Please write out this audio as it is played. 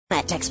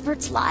Plant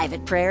Experts live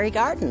at Prairie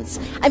Gardens.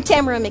 I'm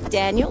Tamera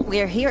McDaniel.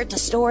 We're here at the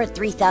store at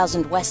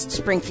 3000 West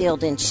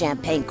Springfield in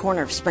Champaign,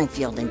 corner of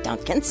Springfield and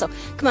Duncan. So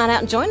come on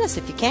out and join us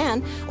if you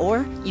can.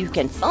 Or you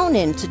can phone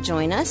in to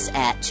join us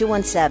at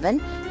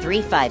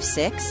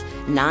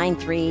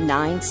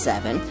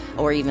 217-356-9397.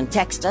 Or even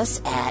text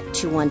us at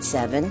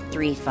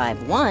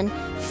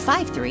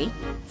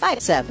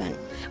 217-351-5357.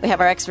 We have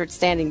our experts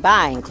standing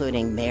by,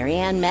 including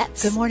Marianne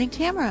Metz. Good morning,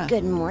 Tamara.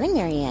 Good morning,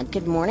 Marianne.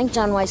 Good morning,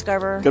 John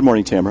Weisgarber. Good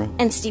morning, Tamara.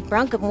 And Steve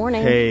Brown. Good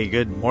morning. Hey,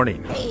 good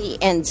morning. Hey,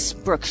 and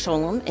Brooke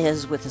Sholem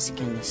is with us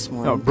again this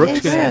morning. No,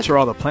 Brooke's going to answer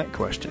all the plant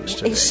questions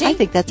today. Is she? I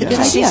think that's a good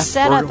She's idea.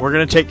 set up. We're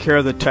going to take care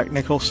of the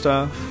technical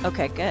stuff.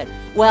 Okay, good.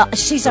 Well,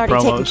 she's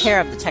already taken care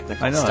of the technical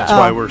stuff. I know, that's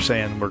why we're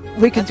saying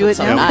we can do it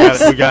now.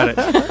 Yeah, we got it.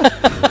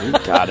 We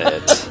got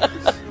it.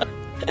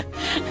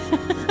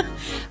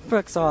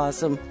 Brooke's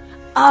awesome.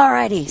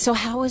 Alrighty, so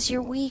how was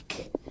your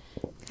week,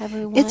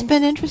 everyone? It's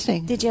been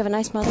interesting. Did you have a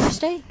nice Mother's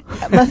Day?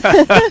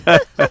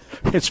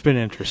 It's been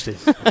interesting.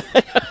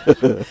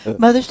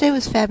 Mother's Day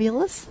was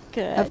fabulous.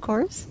 Good. Of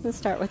course. Let's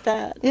start with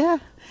that. Yeah.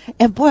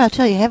 And boy, I'll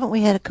tell you, haven't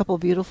we had a couple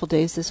of beautiful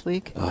days this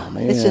week? Oh,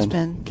 man. It's just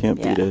been Can't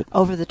beat it.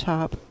 over the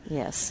top.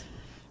 Yes,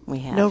 we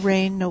have. No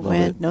rain, no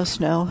wind, no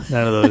snow.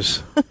 None of those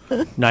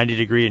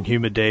 90-degree and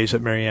humid days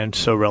that Marianne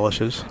so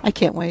relishes. I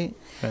can't wait.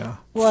 Yeah.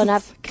 Well, and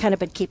I've kind of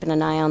been keeping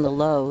an eye on the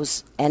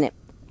lows, and it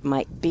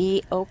might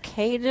be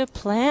okay to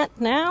plant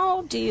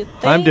now, do you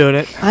think? I'm doing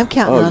it. I'm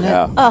counting on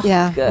yeah. it. Oh,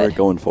 yeah. good. We're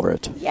going for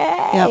it.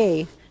 Yay!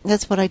 Yep.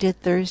 That's what I did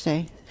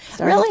Thursday.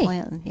 Started Really?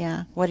 planting.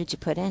 Yeah. What did you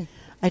put in?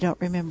 I don't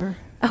remember.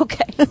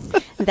 Okay.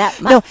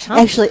 That No, much, huh?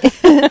 actually,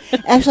 I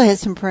had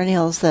some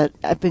perennials that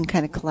I've been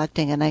kind of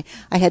collecting, and I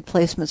had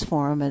placements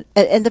for them,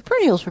 and the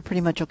perennials were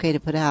pretty much okay to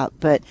put out,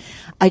 but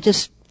I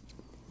just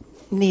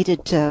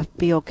needed to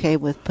be okay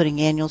with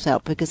putting annuals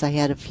out because I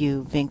had a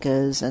few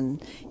vincas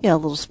and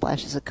little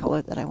splashes of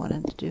color that I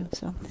wanted to do.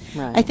 So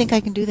Right. I think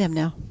I can do them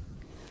now.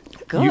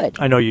 Good.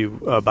 I know you,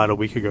 about a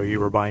week ago, you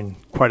were buying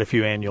quite a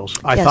few annuals.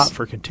 I Yes. thought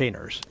for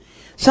containers.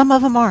 Some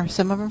of them are.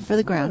 Some of them for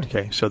the ground.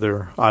 Okay, so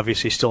they're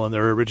obviously still in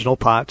their original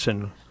pots,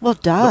 and Well,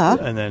 duh.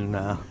 and then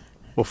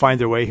will find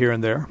their way here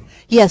and there.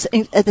 Yes,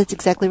 and that's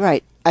exactly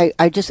right. I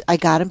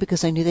got them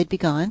because I knew they'd be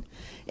gone.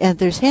 And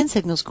there's hand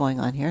signals going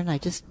on here, and I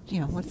just,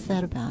 what's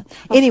that about?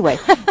 Anyway.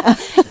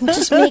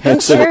 Just making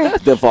sure.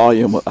 The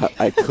volume,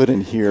 I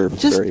couldn't hear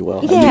very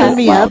well. Yeah. I Turn need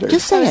me it up. louder.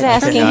 Just say I was it.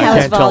 asking And how I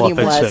his can't tell volume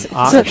if was. it's an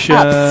auction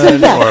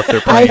yeah. or if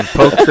they're playing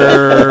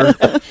poker,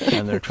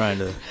 and they're trying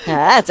to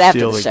That's after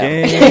steal the the show.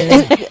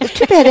 game. It's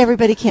too bad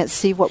everybody can't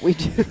see what we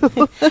do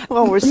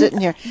while we're sitting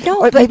here. No,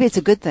 or but maybe it's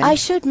a good thing. I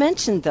should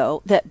mention,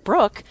 though, that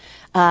Brooke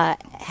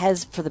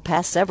has, for the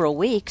past several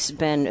weeks,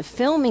 been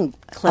filming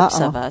clips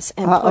of us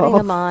and putting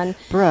them on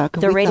Brooke,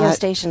 the we radio thought-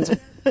 station's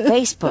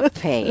Facebook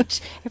page.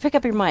 Here, pick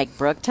up your mic,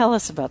 Brooke. Tell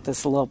us about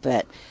this a little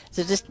bit.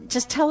 So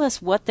just tell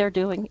us what they're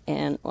doing,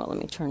 and let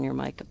me turn your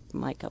mic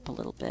up a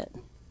little bit.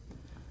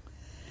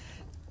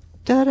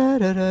 Da, da,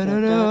 da, da, da,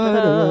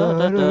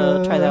 da,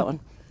 da. Try that one.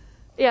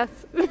 Yes.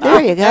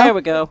 There you go. There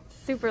we go.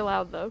 Super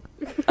loud, though.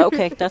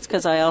 Okay, that's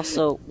because I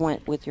also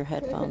went with your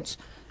headphones.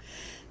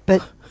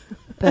 But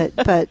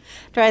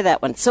Try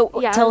that one. So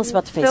Yeah, tell I us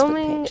about the Facebook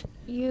filming page.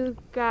 you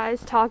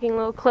guys talking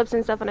little clips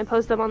and stuff, and I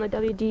post them on the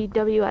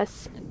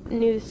WDWS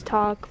News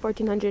Talk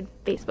 1400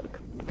 Facebook.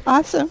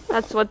 awesome.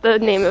 That's what the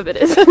name of it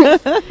is.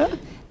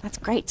 That's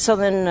great. So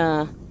then,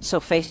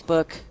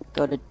 Facebook,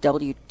 go to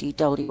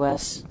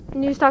WDWS.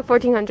 News Talk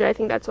 1400, I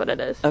think that's what it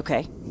is.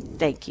 Okay,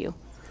 thank you.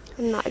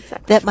 I'm not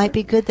exactly That sure. might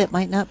be good. That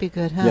might not be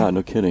good, huh? Yeah,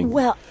 no kidding.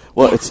 Well,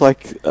 It's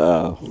like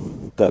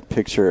that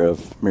picture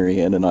of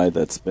Marianne and I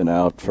that's been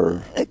out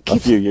for a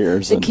few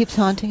years. It and keeps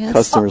haunting us.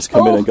 Customers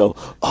come in and go,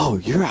 "Oh,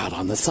 you're out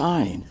on the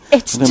sign."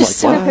 it's and I'm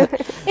just like,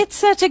 "What?" it's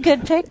such a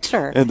good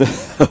picture. And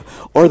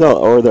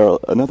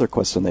another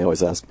question they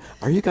always ask: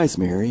 "Are you guys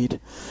married?"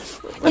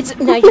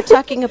 Now you're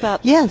talking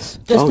about Yes,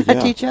 just Oh,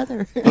 at yeah. each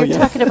other. you're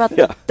talking about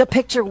Yeah. the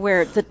picture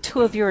where the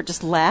two of you are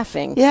just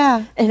laughing.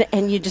 Yeah.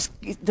 and you just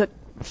the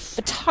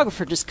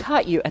photographer just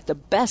caught you at the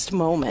best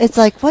moment. It's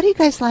like, what are you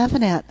guys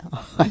laughing at?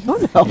 I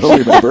don't I know. don't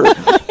remember.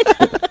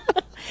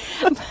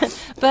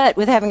 But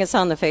with having us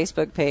on the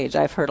Facebook page,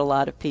 I've heard a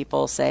lot of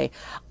people say,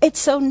 it's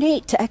so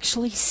neat to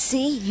actually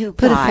see you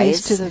Put guys. a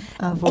face to the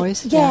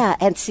voice. Yeah,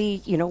 and see,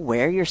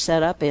 where you're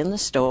set up in the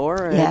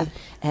store and, Yeah.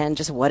 and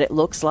just what it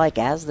looks like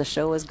as the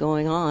show is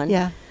going on.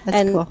 Yeah, that's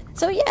and cool.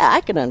 So, yeah, I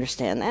can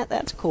understand that.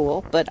 That's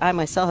cool. But I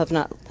myself have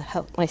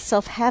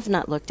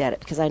not looked at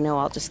it because I know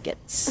I'll just get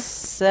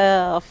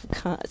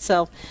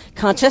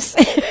self-conscious.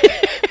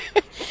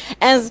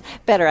 As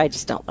better, I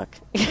just don't look.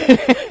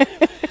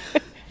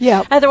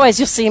 Yeah. Otherwise,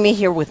 you'll see me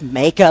here with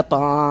makeup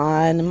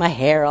on, my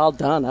hair all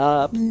done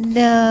up.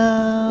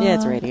 No. Yeah,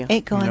 it's radio.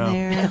 Ain't going No.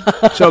 there.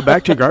 So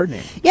back to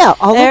gardening. Yeah.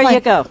 All There of my, you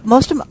go.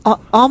 Most of 'em-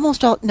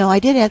 almost all. No, I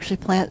did actually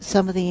plant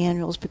some of the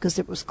annuals because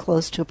it was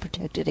close to a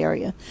protected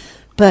area,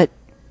 but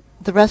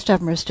the rest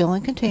of them are still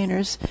in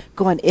containers,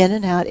 going in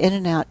and out, in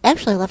and out.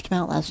 Actually, I left them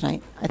out last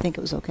night. I think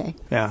it was okay.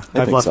 Yeah, I I've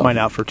think left so. mine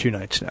out for 2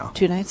 nights now.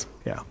 2 nights.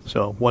 Yeah,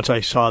 so once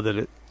I saw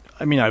that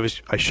I mean,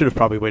 I should have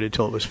probably waited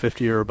till it was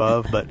 50 or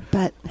above, but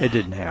it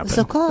didn't happen.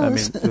 So close. I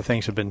mean, the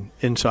things have been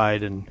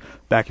inside and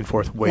back and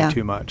forth way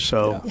too much.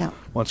 So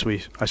once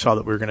I saw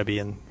that we were going to be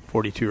in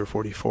 42 or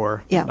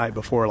 44 the night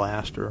before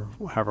last, or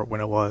however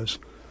when it was,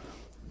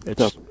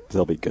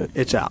 they'll be good.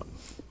 It's out,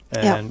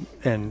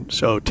 and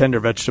so tender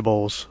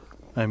vegetables,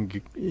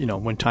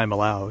 when time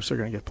allows, they're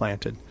going to get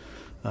planted.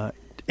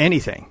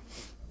 Anything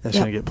that's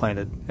going to get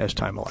planted as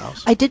time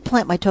allows. I did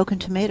plant my token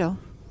tomato.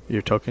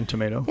 Your token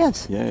tomato?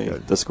 Yes. Yay.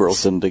 The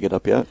squirrels didn't dig it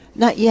up yet?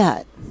 Not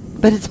yet,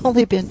 but it's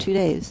only been 2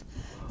 days.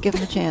 Give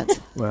them a chance.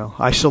 Well,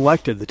 I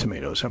selected the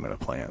tomatoes I'm going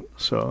to plant,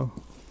 so.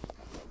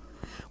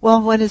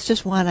 Well, when it's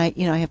just one, I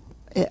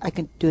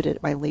can do it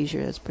at my leisure.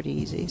 It's pretty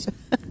easy. So.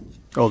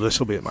 Oh, this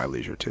will be at my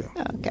leisure too.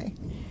 Okay.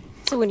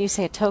 So when you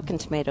say a token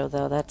tomato,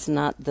 though, that's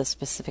not the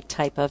specific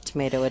type of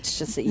tomato. It's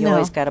just that you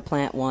always got to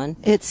plant one.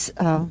 It's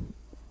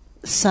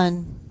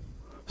sun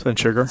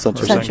sugar, sun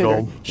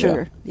sugar.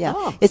 Sugar. Yeah.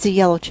 Oh. It's a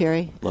yellow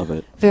cherry. Love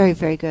it. Very,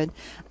 very good.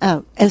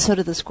 And so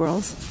do the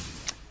squirrels.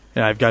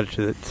 Yeah, I've got it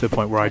to the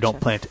point where I don't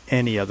plant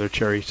any other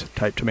cherry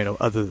type tomato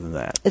other than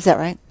that. Is that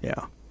right?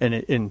 Yeah.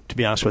 And to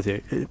be honest with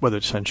you, whether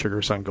it's sun sugar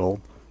or sun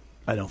gold,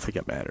 I don't think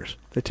it matters.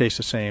 They taste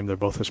the same. They're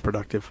both as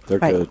productive. They're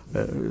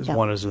good.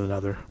 One as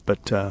another,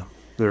 but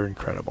they're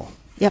incredible.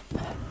 Yep.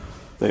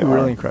 They are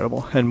really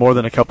incredible. And more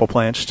than a couple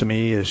plants to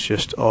me is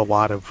just a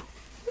lot of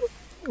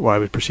what I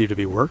would perceive to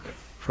be work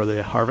for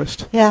the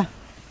harvest. Yeah.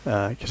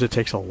 Because it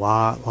takes a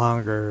lot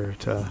longer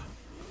to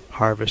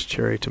harvest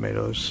cherry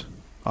tomatoes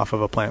off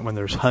of a plant when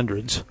there's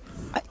hundreds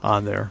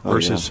on there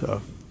versus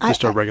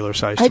just a regular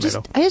sized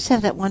tomato. I just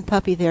have that one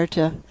puppy there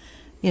to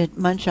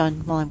munch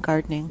on while I'm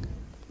gardening.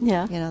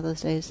 Yeah.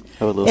 Those days.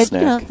 Have a little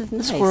snack.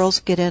 The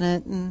squirrels get in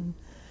it, and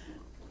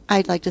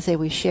I'd like to say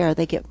we share.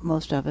 They get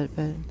most of it,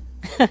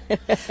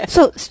 but.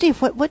 So,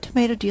 Steve, what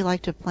tomato do you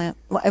like to plant?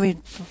 Well, I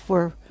mean,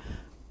 for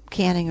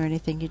canning or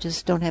anything, you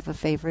just don't have a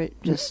favorite?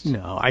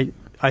 No,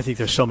 I think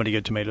there's so many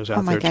good tomatoes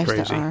out there. It's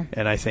crazy. There are.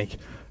 And I think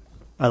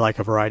I like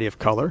a variety of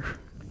color.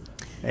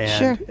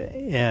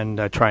 And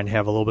I try and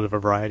have a little bit of a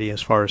variety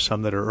as far as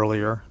some that are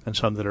earlier and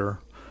some that are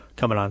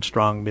coming on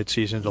strong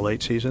mid-season to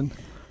late season.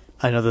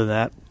 And other than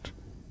that,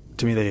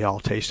 to me, they all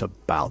taste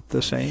about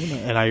the same.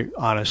 And I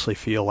honestly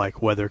feel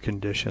like weather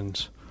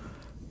conditions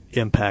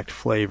impact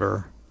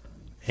flavor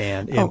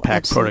and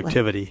impact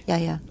productivity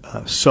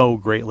so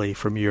greatly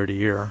from year to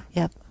year.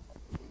 Yep.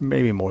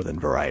 Maybe more than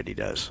variety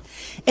does.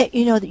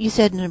 You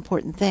said an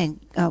important thing,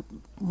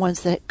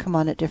 ones that come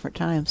on at different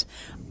times.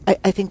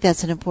 I think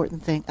that's an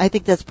important thing. I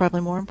think that's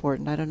probably more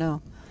important. I don't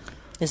know.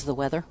 Is the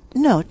weather?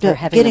 No. They're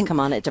having them come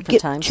on at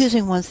different times?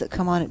 Choosing ones that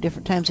come on at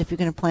different times if you're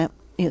going to plant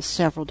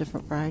several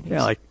different varieties.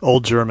 Yeah, like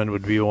Old German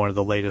would be one of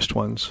the latest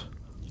ones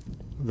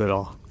that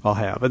I'll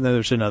have. And then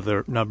there's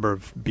another number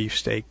of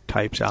beefsteak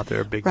types out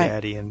there, Big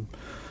Daddy and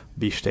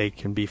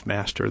Beefsteak and Beef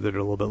Master, that are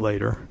a little bit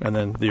later. And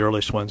then the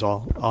earliest ones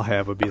I'll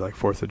have would be like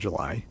 4th of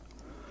July,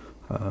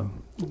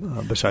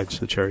 besides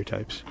the cherry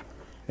types.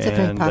 It's a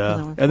very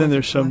popular one. And then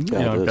there's some,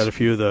 I've got a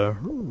few of the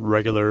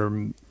regular,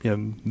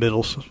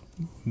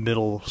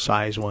 middle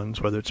size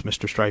ones, whether it's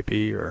Mr.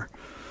 Stripey or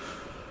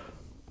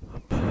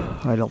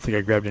I don't think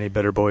I grabbed any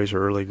Better Boys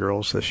or Early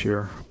Girls this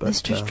year. But,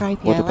 Mr.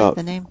 Stripey, what I about like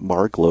the name.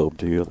 Marglobe?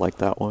 Do you like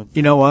that one?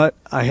 You know what?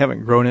 I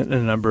haven't grown it in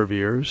a number of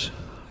years.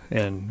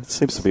 And it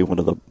seems to be one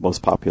of the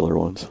most popular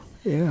ones.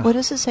 Yeah. What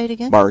does it say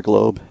again?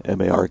 Marglobe,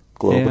 M-A-R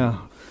Globe.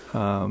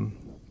 Yeah.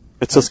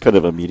 It's just kind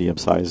of a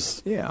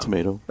medium-sized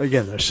tomato.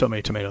 Again, there's so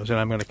many tomatoes, and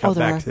I'm going to cut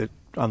back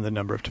on the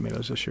number of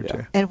tomatoes this year,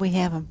 too. And we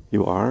have them.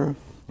 You are?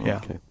 Yeah.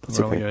 Okay.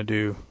 We're only going to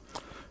do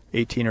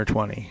 18 or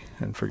 20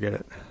 and forget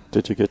it.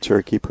 Did you get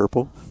Cherokee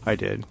Purple? I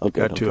did. Oh,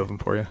 good, got two of them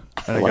for you.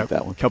 And I got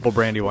that one. A couple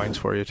brandy wines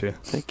for you, too.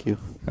 Thank you.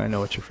 I know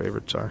what your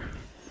favorites are.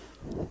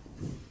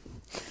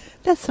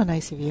 That's so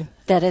nice of you.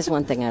 That is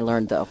one thing I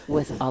learned, though,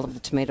 with all of the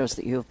tomatoes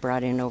that you have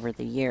brought in over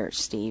the years,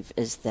 Steve,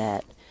 is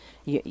that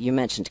you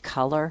mentioned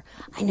color.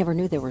 I never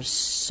knew there were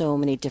so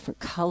many different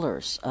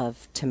colors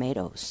of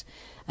tomatoes.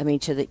 I mean,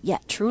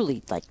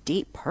 truly like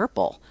deep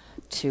purple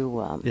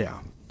to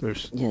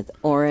there's the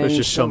orange, there's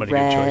just so many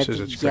red, good choices.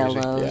 It's crazy.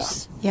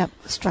 Yellows. Yeah.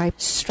 Yep,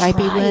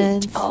 stripy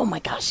ones. Oh my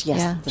gosh, yes.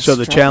 Yeah. So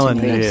the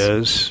challenge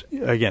is,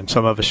 again,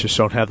 some of us just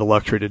don't have the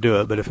luxury to do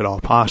it, but if at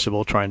all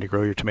possible, trying to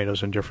grow your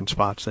tomatoes in different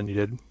spots than you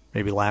did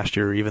maybe last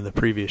year or even the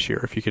previous year,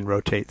 if you can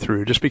rotate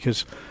through, just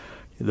because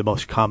the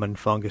most common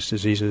fungus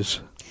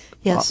diseases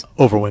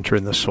overwinter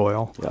in the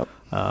soil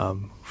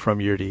from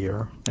year to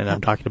year. And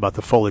I'm talking about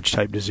the foliage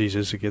type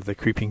diseases that give the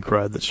creeping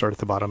crud that start at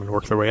the bottom and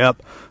work their way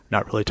up,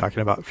 not really talking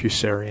about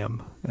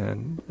fusarium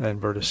and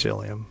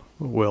verticillium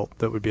wilt.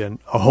 That would be a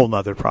whole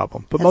nother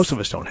problem. But most of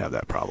us don't have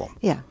that problem.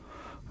 Yeah.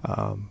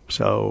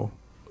 So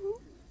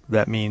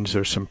that means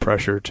there's some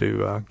pressure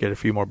to get a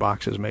few more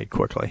boxes made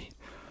quickly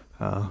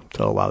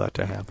to allow that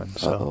to happen.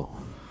 So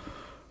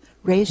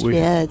raised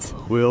beds.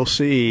 We'll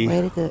see.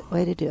 Way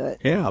to do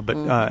it. Yeah, but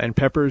and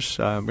peppers,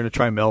 I'm going to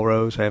try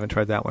Melrose. I haven't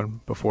tried that one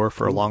before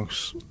for a long,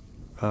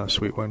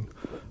 sweet one.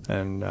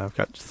 And I've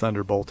got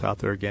Thunderbolt out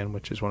there again,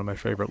 which is one of my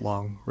favorite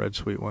long red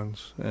sweet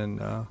ones. And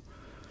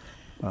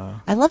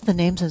I love the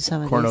names in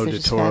some of Corno these. de They're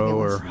just Toro,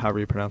 fabulous. or however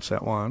you pronounce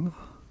that one.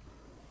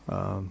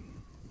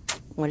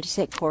 What did you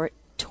say?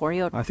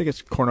 Torio? I think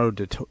it's Corno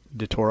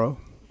de Toro,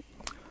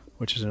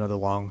 which is another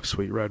long,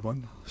 sweet red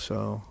one.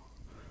 So,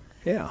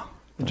 yeah,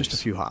 just a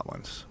few hot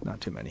ones, not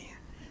too many.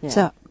 Yeah.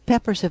 So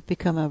peppers have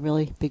become a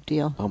really big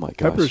deal. Oh my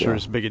gosh! Peppers yeah. are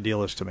as big a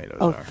deal as tomatoes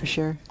Oh, are. for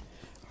sure.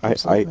 I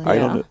Absolutely.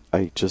 don't.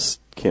 I just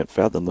can't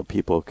fathom that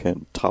people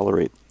can't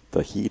tolerate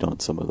the heat on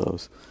some of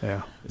those.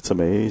 Yeah, It's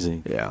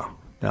amazing. yeah.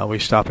 Now we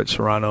stop at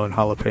Serrano and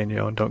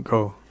jalapeno, and don't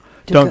go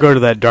Don't go to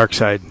that dark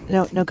side.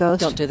 No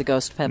ghost. Don't do the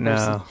ghost peppers.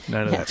 No,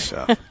 none of that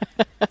stuff.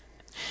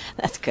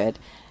 That's good.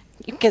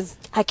 Because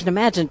I can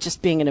imagine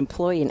just being an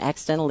employee and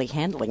accidentally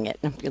handling it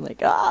and be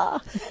like, I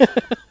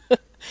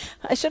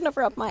shouldn't have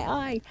rubbed my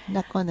eye.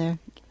 Not going there.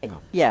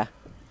 Yeah.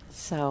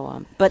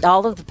 So, but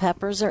all of the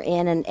peppers are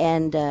in,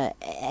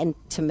 and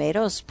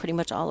tomatoes, pretty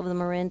much all of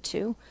them are in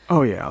too.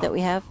 Oh yeah. That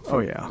we have. Oh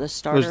yeah. The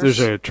starters. There's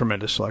a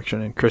tremendous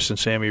selection, and Chris and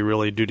Sammy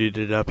really dutied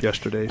it up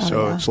yesterday, Oh,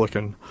 so yeah. it's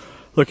looking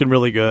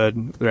really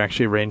good. They're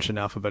actually arranged in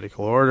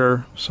alphabetical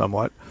order,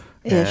 somewhat,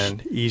 Ish.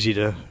 and easy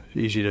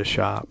to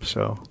shop.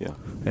 So Yeah.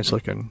 it's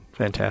looking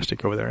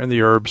fantastic over there, and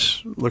the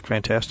herbs look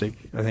fantastic.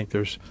 I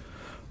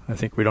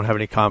think we don't have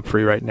any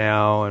comfrey right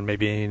now, and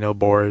maybe no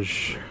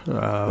borage.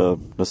 The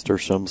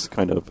nasturtiums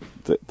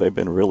they've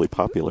been really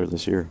popular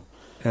this year.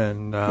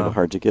 And Kind of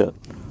hard to get.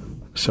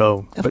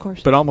 So, Of but,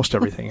 course. but almost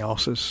everything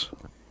else is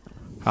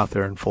out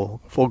there in full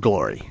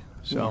glory.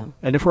 So, Yeah.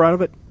 and if we're out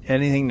of it,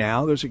 anything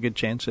now, there's a good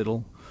chance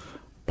it'll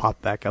pop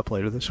back up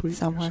later this week.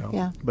 Somewhere,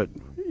 yeah. But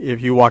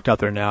if you walked out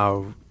there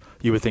now,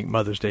 you would think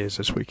Mother's Day is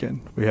this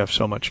weekend. We have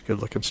so much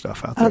good-looking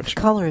stuff out there. Oh, the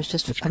color is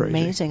just It's crazy.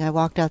 amazing. I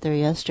walked out there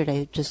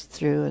yesterday just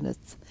through, and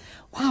it's,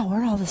 wow,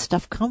 where'd all this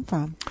stuff come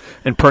from?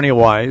 And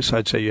perennial-wise,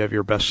 I'd say you have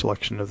your best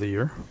selection of the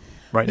year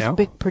right now.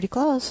 Pretty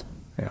close.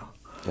 Yeah.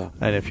 Yeah.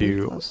 And if Pretty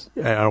you, close.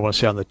 I don't want to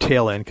say on the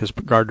tail end, because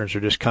gardeners are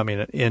just coming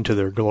into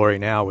their glory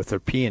now with their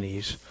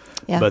peonies.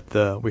 Yeah.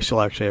 But we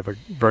still actually have a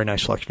very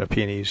nice selection of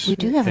peonies. We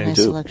do have a in- nice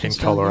selection in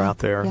still, color yeah. out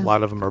there. Yeah. A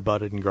lot of them are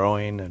budded and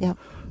growing. And Yep.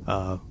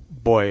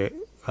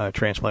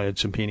 transplanted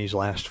some peonies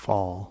last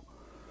fall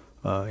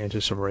into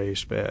some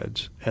raised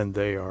beds, and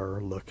they are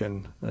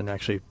looking, and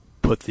actually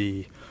put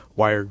the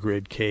wire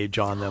grid cage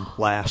on them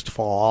last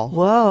fall.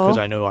 Whoa. Because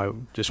I know I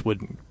just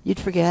wouldn't. You'd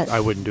forget. I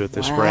wouldn't do it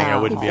this Wow. spring. I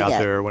wouldn't be out Yeah.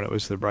 there when it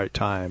was the right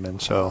time,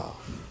 and so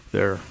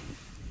they're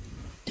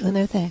Doing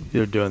their thing.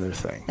 doing their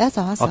thing. That's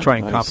awesome. I'll try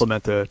and Nice.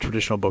 complement the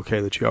traditional bouquet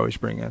that you always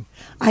bring in.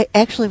 I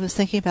actually was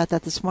thinking about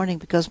that this morning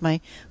because my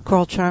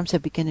coral charms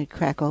have begun to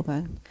crack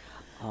open.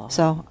 Oh.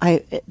 So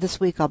this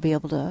week I'll be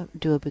able to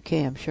do a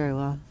bouquet. I'm sure I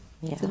will.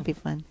 Yeah. It's going to be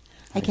fun.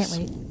 I can't Nice.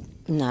 wait.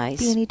 Nice.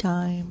 Peony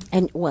time.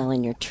 And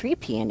in your tree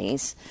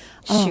peonies,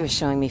 Oh. she was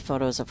showing me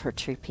photos of her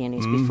tree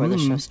peonies before the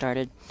Mm-hmm. show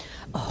started.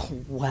 Oh,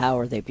 wow,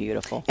 are they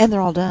beautiful? And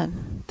they're all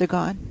done. They're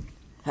gone.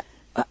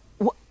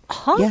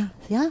 Huh?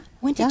 Yeah.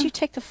 When did yeah. you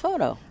take the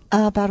photo?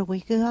 About a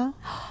week ago.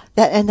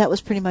 That was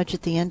pretty much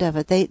at the end of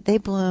it. They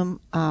bloom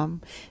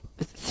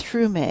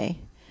through May.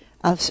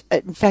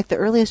 In fact, the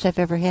earliest I've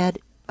ever had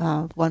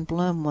one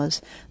bloom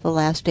was the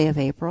last day of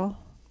April.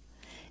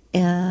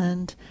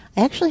 And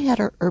I actually had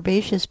a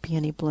herbaceous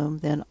peony bloom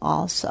then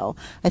also.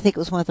 I think it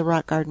was one of the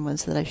rock garden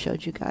ones that I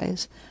showed you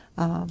guys,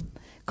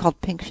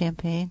 called Pink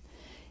Champagne,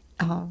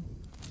 And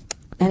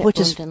which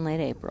it is bloomed in late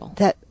April.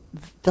 that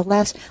the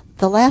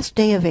last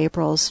day of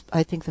April is,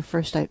 I think,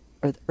 the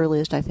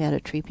earliest I've had a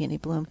tree peony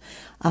bloom.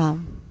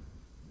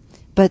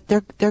 But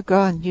they're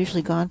gone,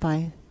 usually gone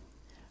by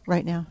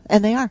right now,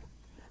 and they are.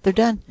 They're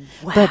done.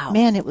 Wow. But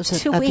man, it was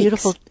 2 a weeks.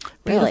 beautiful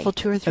Really? 2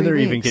 or 3 And they're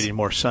weeks. even getting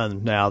more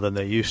sun now than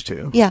they used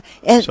to. Yeah,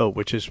 and So,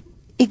 which is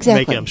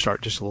exactly. making them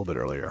start just a little bit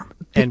earlier,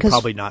 and Because-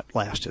 probably not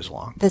last as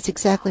long. That's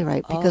exactly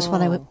right. Because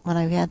when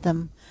I had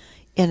them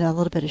in a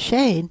little bit of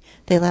shade,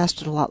 they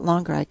lasted a lot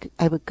longer.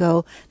 I would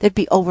go. There'd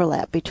be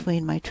overlap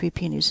between my tree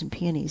peonies and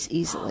peonies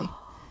easily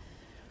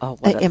Oh,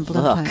 what a in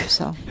bloom look. time.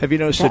 So. Have you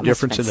noticed That a must have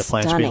difference been in the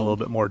plants being stunning. a little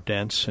bit more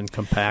dense and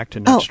compact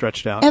and not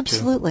stretched out?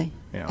 Absolutely. Too?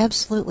 Yeah.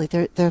 Absolutely.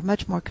 They're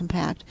much more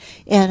compact.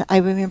 And I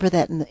remember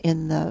that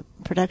in the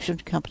production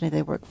company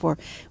they worked for,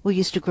 we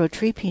used to grow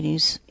tree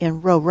peonies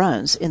in row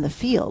runs in the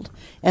field,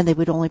 and they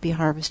would only be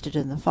harvested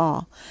in the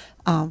fall.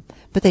 But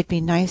they'd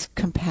be nice,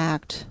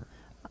 compact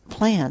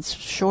plants,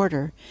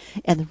 shorter,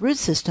 and the root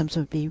systems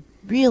would be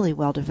really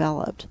well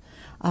developed.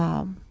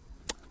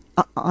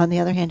 On the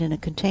other hand, in a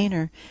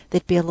container,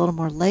 they'd be a little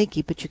more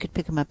leggy, but you could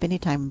pick them up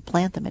anytime and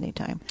plant them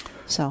anytime.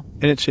 So,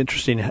 And it's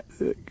interesting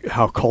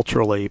how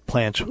culturally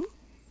plants'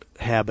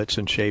 habits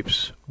and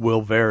shapes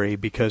will vary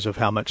because of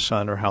how much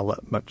sun or how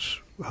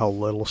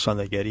little sun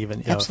they get,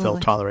 even if they'll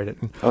Absolutely. tolerate it.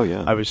 And Oh,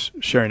 yeah. I was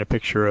sharing a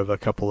picture of a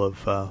couple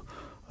of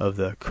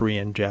the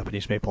Korean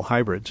Japanese maple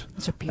hybrids,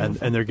 those are beautiful.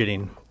 and they're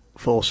getting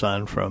full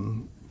sun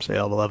from say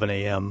 11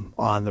 a.m.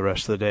 on the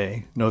rest of the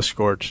day. No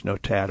scorch, no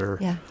tatter.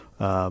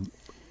 Yeah.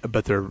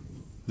 But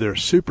they're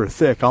super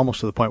thick,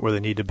 almost to the point where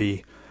they need to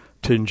be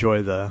to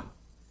enjoy the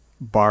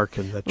bark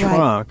and the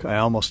trunk. I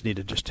almost need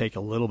to just take a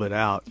little bit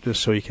out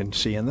just so you can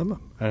see in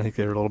them. I think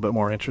they're a little bit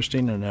more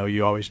interesting. I know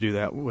you always do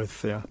that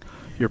with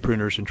your your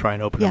pruners and try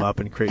and open them up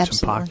and create some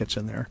absolutely. pockets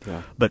in there.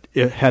 Yeah. But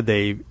had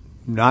they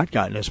not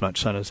gotten as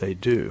much sun as they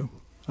do,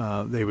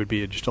 they would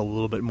be just a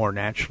little bit more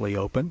naturally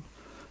open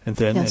and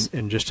thin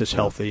and just as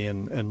healthy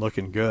and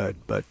looking good.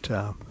 But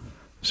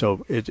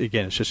so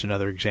it's just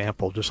another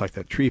example, just like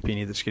that tree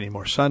peony that's getting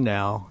more sun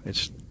now.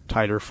 It's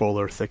tighter,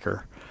 fuller,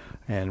 thicker,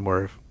 and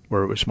where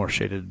it was more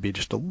shaded, it'd be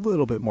just a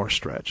little bit more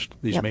stretched.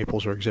 These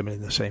maples are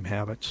exhibiting the same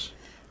habits.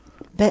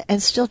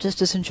 And still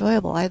just as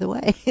enjoyable either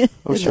way.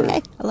 Oh, sure.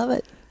 I love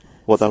it.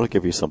 Well, that'll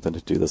give you something to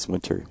do this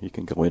winter. You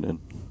can go in and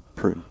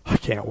prune. I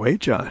can't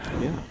wait, John.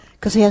 Yeah.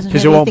 Because he hasn't.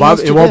 Because it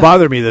won't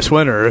bother me this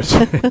winter.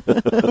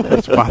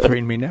 It's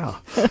bothering me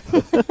now.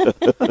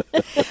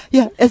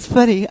 Yeah, it's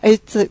funny. I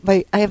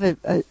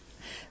have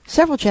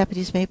several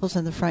Japanese maples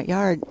in the front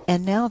yard,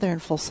 and now they're in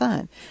full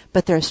sun,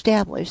 but they're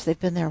established. They've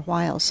been there a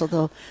while,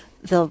 so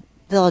they'll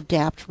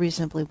adapt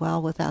reasonably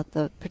well without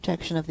the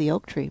protection of the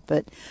oak tree.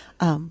 But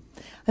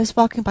I was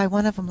walking by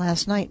one of them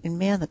last night, and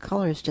man, the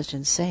color is just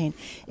insane.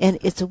 And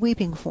it's a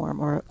weeping form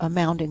or a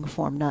mounding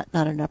form, not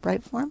an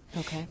upright form.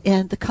 Okay.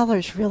 And the color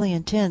is really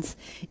intense,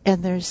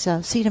 and there's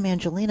sedum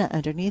angelina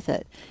underneath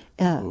it.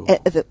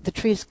 The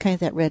tree is kind of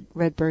that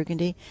red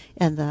burgundy,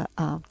 and the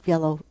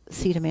yellow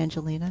sedum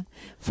angelina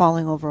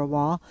falling over a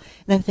wall.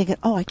 And I'm thinking,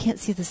 I can't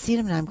see the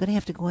sedum now. I'm going to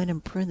have to go in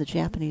and prune the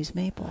Japanese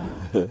maple.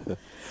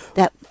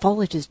 That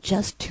foliage is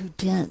just too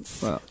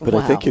dense. Wow. But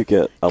I think you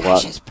get a it's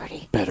lot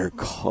pretty. better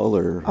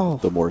color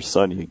the more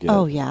sun you get.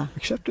 Oh, yeah.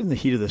 Except in the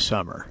heat of the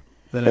summer.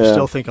 Then I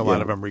still think a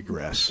lot of them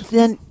regress.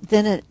 Then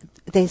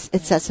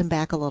it sets them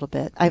back a little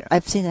bit.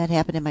 I've seen that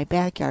happen in my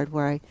backyard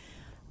where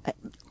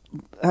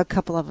a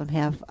couple of them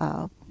have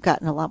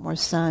gotten a lot more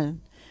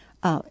sun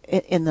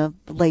in the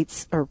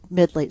late or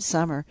mid-late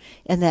summer,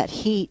 and that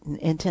heat and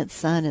intense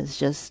sun is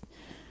just.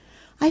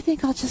 I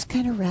think I'll just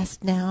kind of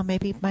rest now.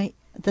 Maybe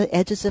the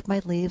edges of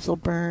my leaves will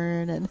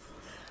burn, and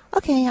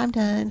okay, I'm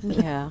done.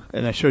 Yeah.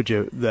 And I showed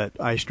you that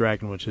ice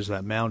dragon, which is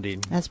that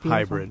mounding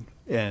hybrid,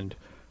 and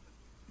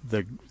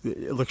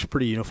it looks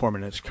pretty uniform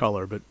in its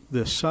color. But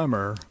this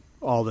summer,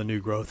 all the new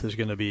growth is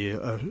going to be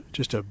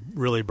just a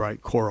really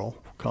bright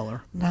coral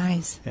color.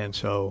 Nice. And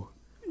so,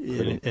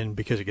 and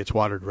because it gets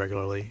watered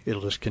regularly,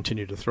 it'll just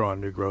continue to throw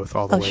on new growth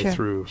all the way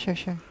through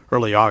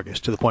early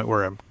August, to the point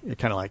where I'm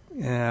kind of like,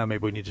 maybe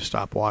we need to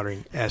stop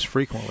watering as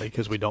frequently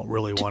because we don't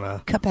really want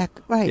to cut back.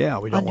 Right. Yeah,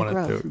 we don't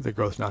want the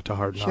growth not to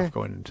harden off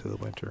going into the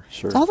winter.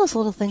 Sure. It's all those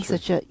little things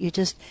that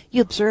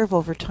you observe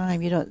over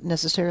time. You don't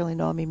necessarily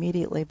know them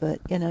immediately, but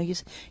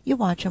you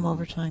watch them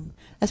over time.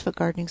 That's what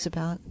gardening's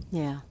about.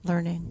 Yeah.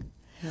 Learning.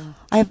 Yeah.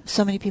 I have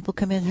so many people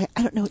come in.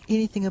 I don't know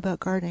anything about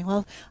gardening.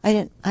 Well, I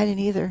didn't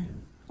either.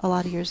 A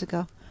lot of years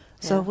ago.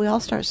 So we all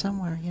start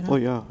somewhere, Well,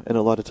 yeah, and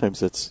a lot of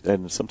times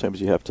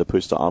sometimes you have to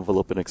push the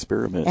envelope and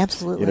experiment.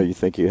 Absolutely. You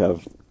think you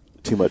have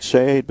too much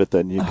shade, but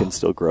then you can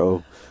still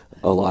grow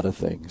a lot of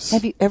things.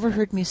 Have you ever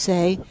heard me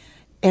say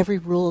every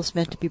rule is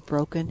meant to be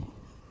broken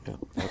Yeah,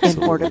 in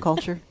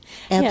horticulture?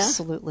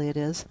 Absolutely it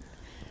is.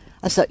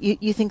 So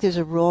you think there's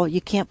a rule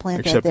you can't plant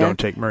Except that there? don't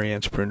take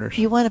Marianne's pruners.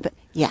 You want to,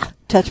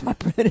 touch my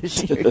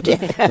pruners, you're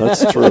dead.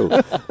 That's true.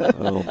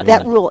 Oh, man.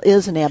 That rule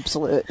is an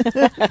absolute.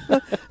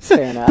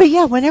 Fair enough. But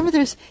yeah, whenever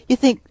you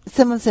think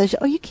someone says,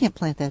 you can't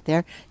plant that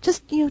there,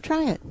 just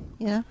try it.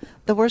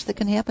 The worst that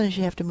can happen is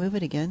you have to move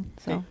it again.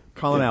 So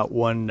Calling out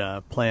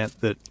one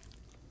plant that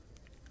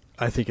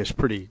I think is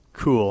pretty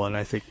cool, and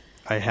I think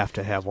I have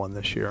to have one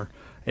this year.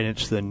 And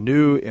it's the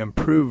new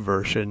improved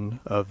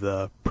version of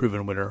the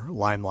proven winner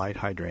Limelight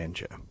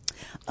hydrangea.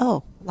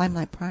 Oh,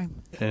 Limelight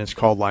Prime. And it's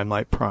called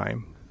Limelight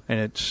Prime. And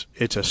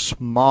it's a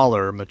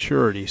smaller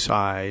maturity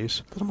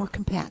size. A little more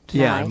compact.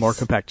 Yeah, Nice. and more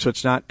compact. So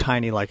it's not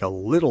tiny like a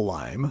little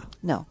lime.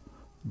 No.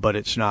 But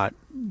it's not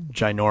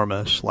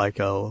ginormous like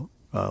a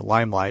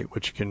Limelight,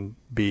 which can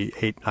be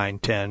 8, 9,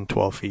 10,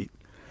 12 feet,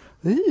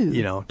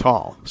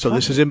 tall. So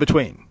this is in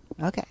between.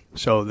 Okay.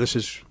 So this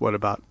is, what,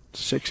 about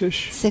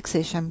 6-ish?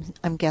 6-ish,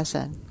 I'm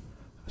guessing.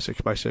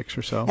 6 by 6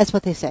 or so. That's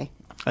what they say.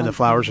 And the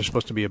flowers are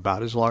supposed to be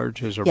about as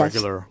large as a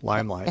regular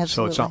Limelight. Absolutely.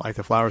 So it's not like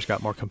the flowers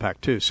got more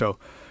compact too. So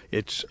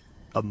it's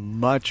a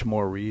much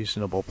more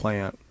reasonable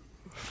plant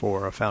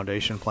for a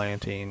foundation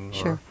planting,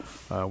 or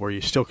where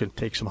you still can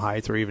take some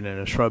height, or even in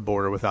a shrub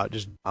border without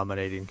just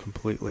dominating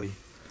completely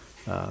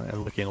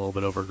and looking a little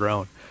bit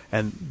overgrown.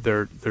 And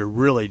they're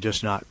really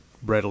just not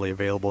readily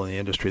available in the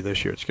industry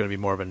this year. It's going to be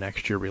more of a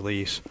next year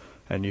release.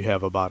 And you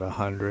have about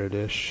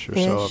 100-ish or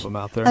so of them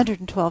out there.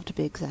 112 to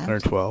be exact.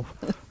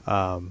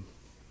 112.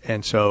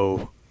 And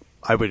so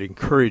I would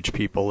encourage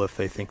people, if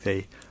they think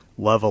they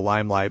love a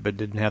Limelight but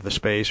didn't have the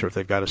space, or if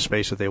they've got a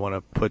space that they want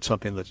to put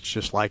something that's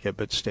just like it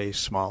but stays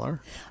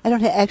smaller. I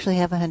don't actually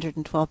have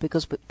 112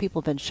 because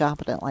people have been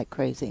shopping it like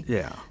crazy.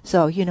 Yeah.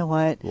 So you know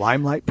what?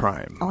 Limelight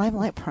Prime.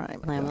 Limelight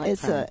Prime. Limelight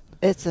Prime.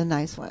 It's a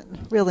nice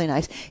one. Really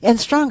nice. And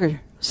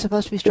stronger.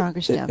 Supposed to be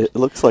stronger stems. It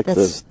looks like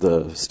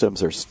the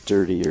stems are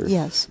sturdier.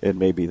 Yes. And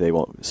maybe they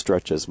won't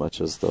stretch as much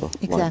as the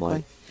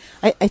Limelight.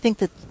 I think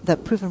that the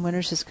Proven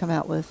Winners has come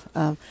out with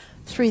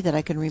three that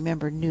I can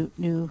remember,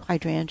 new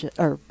hydrangea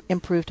or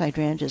improved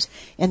hydrangeas,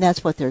 and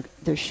that's what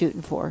they're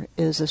shooting for,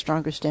 is a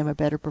stronger stem, a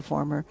better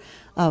performer,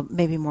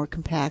 maybe more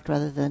compact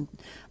rather than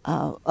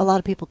a lot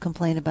of people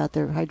complain about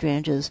their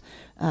hydrangeas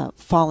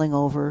falling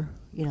over,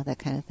 that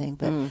kind of thing.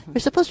 But they're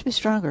supposed to be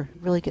stronger,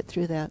 really get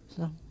through that.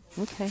 So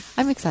Okay.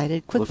 I'm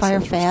excited. Looks Quickfire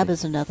Fab interesting.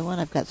 is another one.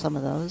 I've got some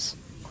of those.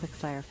 Quick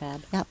fire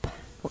fab. Yep.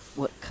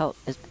 What color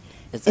is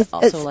it?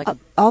 Also like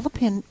all the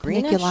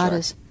greenish,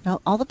 paniculatas.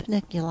 No, all the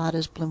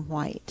paniculatas bloom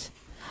white.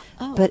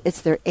 oh, But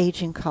it's their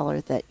aging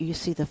color that you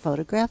see the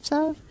photographs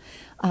of.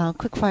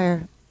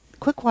 Quickfire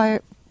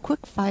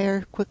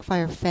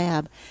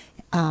Fab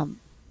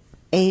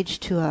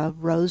aged to a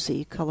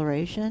rosy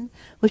coloration,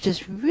 which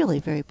is really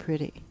very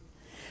pretty,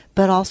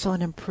 but also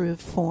an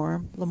improved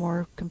form, a little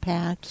more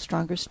compact,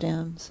 stronger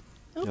stems.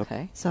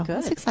 okay. So good.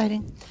 it's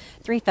exciting.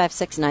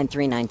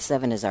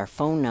 356-9397 is our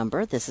phone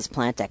number. This is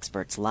Plant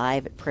Experts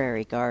live at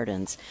Prairie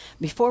Gardens.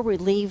 Before we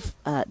leave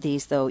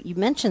these, though, you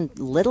mentioned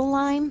little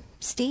lime,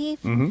 Steve.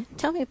 Mm-hmm.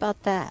 Tell me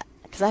about that,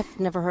 because I've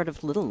never heard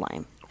of little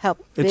lime. How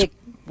It's- big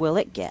will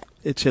it get?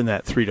 It's in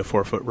that 3 to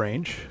 4 foot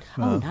range.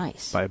 Oh,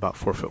 nice. By about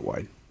 4 foot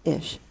wide.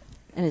 Ish.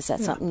 And is that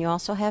something you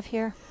also have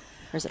here,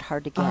 or is it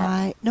hard to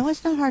get? No,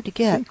 it's not hard to I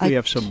get. think we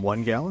have some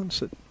 1 gallons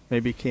that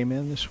maybe came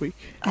in this week.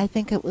 I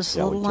think it was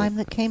Yeah, little we lime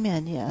did. that came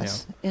in,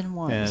 yes, in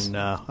ones. And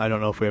I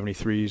don't know if we have any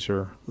 3s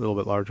or a little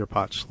bit larger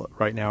pots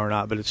right now or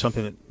not, but it's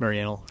something that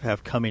Marianne will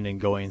have coming and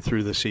going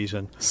through the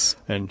season.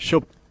 And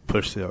she'll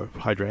push the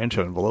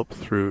hydrangea envelope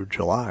through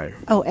July.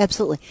 Oh,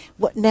 absolutely.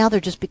 Now they're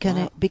just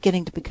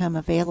beginning to become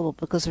available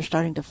because they're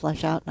starting to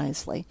flesh out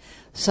nicely.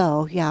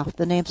 So, yeah,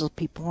 the names will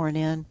be pouring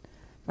in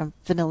from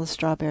vanilla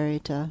strawberry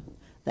to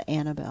the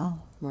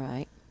Annabelle.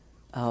 Right.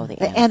 Oh, the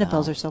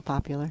Annabelles are so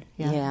popular.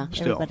 Yeah, Yeah.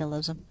 Still. everybody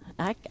loves them.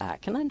 I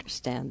can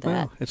understand that.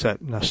 Well, it's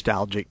that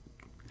nostalgic.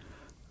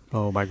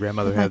 Oh, my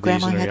grandmother My had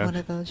grandma these. had in her one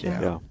of those, yeah.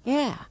 Yeah.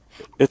 Yeah.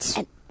 It's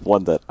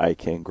one that I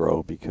can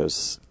grow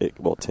because it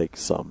will take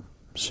some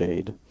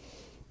shade.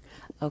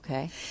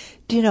 Okay.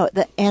 Do you know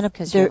the Annabelle?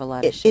 'Cause you have a lot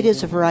of It is shade a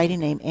in variety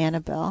name,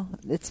 Annabelle.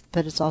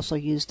 But it's also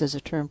used as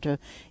a term to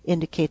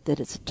indicate that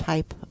it's a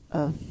type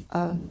of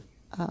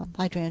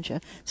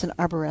hydrangea. It's an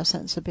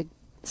arborescens, a big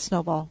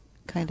snowball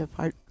kind of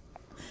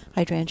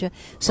hydrangea.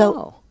 So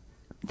Oh.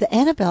 the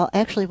Annabelle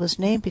actually was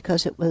named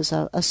because it was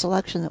a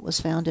selection that was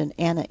found in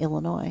Anna,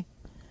 Illinois.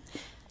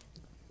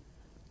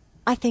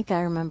 I think I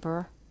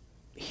remember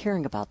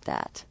hearing about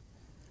that.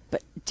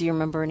 But do you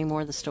remember any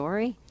more of the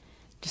story?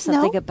 Just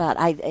something No. about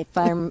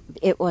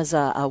it was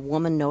a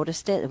woman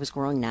noticed it. It was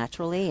growing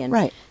naturally, and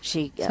Right.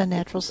 she It's a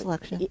natural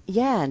selection.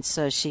 Yeah, and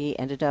so she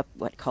ended up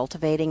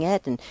cultivating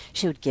it, and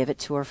she would give it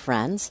to her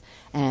friends,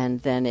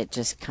 and then it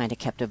just kind of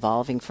kept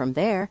evolving from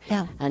there.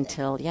 Yeah.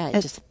 Until it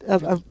It's just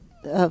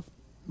a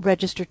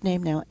registered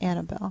name now,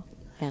 Annabelle.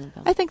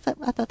 Annabelle. I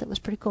thought that was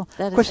pretty cool.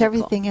 That Of is course, very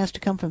cool. everything has to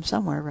come from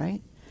somewhere,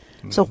 right?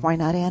 So why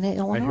not Anna,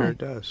 Illinois? I hear it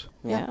does.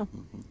 Yeah,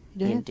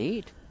 Do you?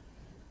 indeed.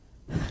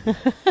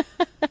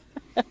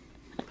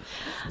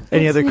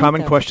 Any other neat,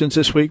 common though. questions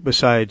this week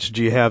besides,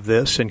 do you have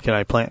this and can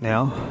I plant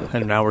now?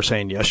 And now we're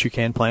saying, yes, you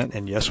can plant,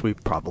 and yes, we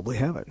probably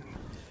have it.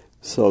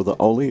 So the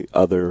only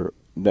other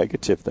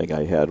negative thing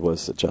I had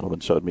was a gentleman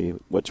showed me,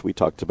 which we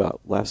talked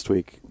about last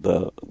week,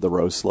 the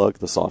rose slug,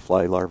 the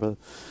sawfly larva.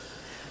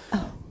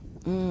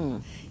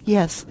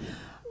 Yes.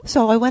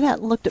 So I went out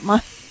and looked at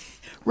my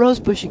rose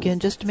bush again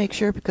just to make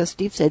sure because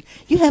Steve said,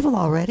 "You have them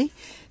already?"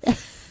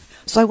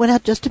 So I went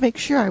out just to make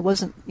sure I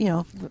wasn't,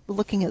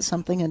 looking at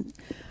something and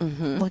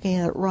looking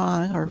at it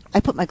wrong. Or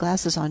I put my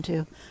glasses on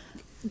too.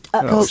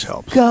 That always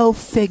helps. Go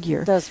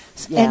figure. Yeah.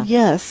 And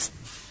yes,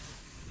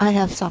 I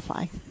have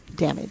sawfly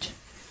damage.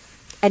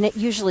 And it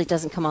usually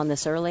doesn't come on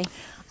this early.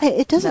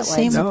 It doesn't Is that why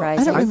seem. it's I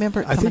surprising? don't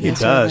remember. It I think coming it this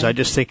does. early. I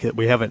just think that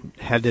we haven't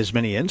had as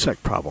many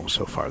insect problems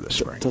so far this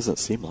spring. It doesn't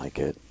seem like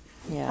it.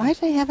 Yeah. Why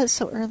did I have it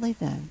so early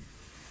then?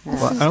 This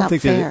Well, is I don't not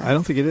think fair. I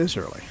don't think it is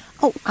early.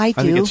 Oh, I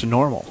do. I think it's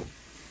normal.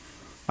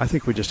 I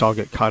think we just all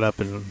get caught up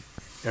in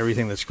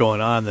everything that's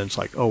going on. Then it's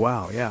like, oh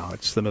wow, yeah,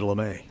 it's the middle of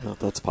May. Well,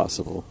 that's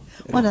possible.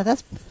 Yeah. Well, no,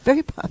 that's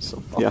very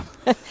possible. Yeah.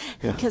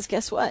 Yeah. Because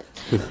guess what?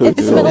 Who It's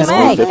knew middle it was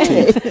May. May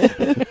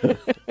 15th?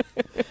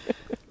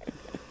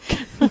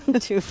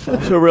 Too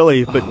far. So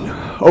really, but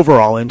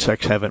overall,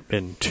 insects haven't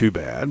been too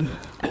bad.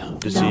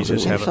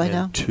 Diseases haven't actually, been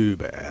no. too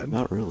bad.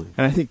 Not really.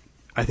 And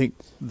I think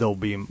there'll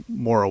be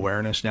more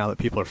awareness now that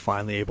people are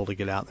finally able to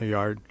get out in their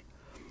yard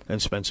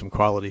and spend some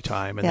quality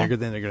time, and Yeah.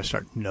 then they're going to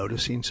start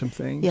noticing some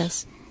things.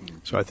 Yes.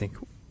 So I think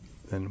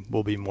then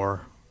we'll be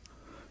more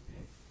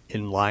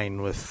in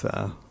line with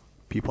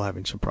people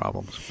having some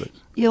problems. But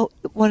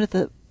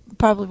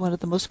Probably one of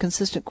the most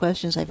consistent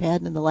questions I've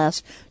had in the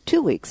last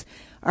 2 weeks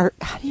are,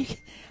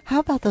 how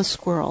about those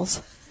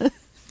squirrels?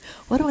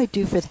 What do I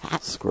do for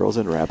that? Squirrels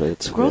and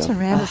rabbits. Squirrels yeah.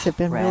 and rabbits have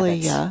been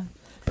really Rabbits.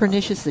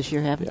 pernicious this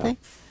year, haven't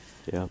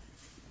Yeah.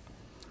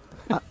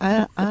 Yeah.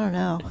 they? I don't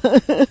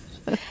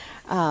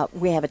know.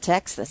 We have a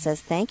text that says,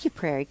 "Thank you,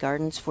 Prairie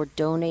Gardens, for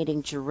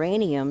donating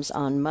geraniums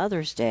on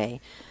Mother's Day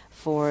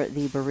for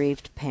the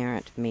bereaved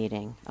parent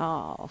meeting."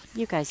 Oh,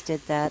 you guys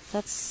did that.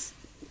 That's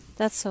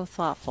That's so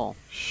thoughtful.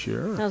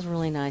 Sure. That was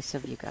really nice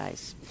of you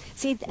guys.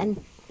 See,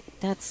 and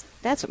that's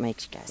what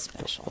makes you guys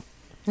special.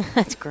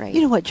 That's great.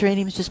 You know what?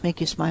 Geraniums just make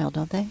you smile,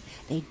 don't they?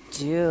 They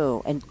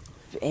do. And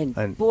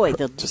boy,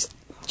 the just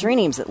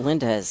geraniums that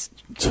Linda has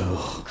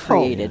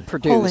created,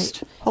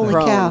 produced. Holy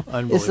grown. cow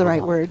is the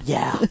right Unbelievable. word.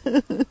 Yeah.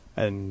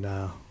 And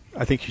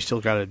I think you still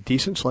got a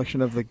decent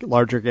selection of the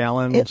larger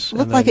gallons. It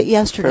looked and like then it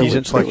yesterday.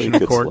 Decent selection Really of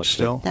good quarts selection.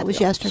 still. That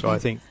was yesterday. So I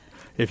think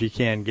if you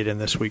can get in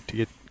this week to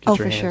get Oh,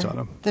 your for hands sure. on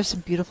them. There's some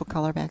beautiful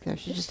color back there.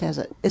 She just has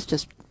it. It's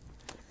just,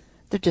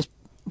 they're just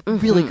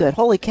really good.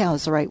 Holy cow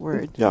is the right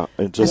word. Yeah,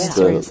 and just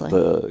seriously.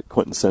 the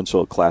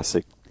quintessential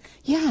classic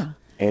Yeah.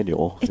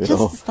 annual. It you just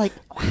know, is like,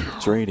 wow.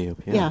 geranium.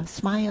 Yeah,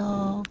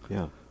 smile.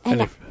 Yeah.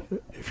 And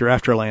if you're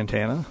after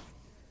lantana,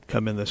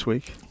 come in this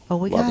week. Oh,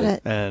 we Love got it.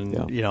 it.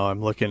 And, Yeah. I'm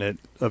looking at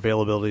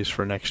availabilities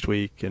for next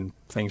week and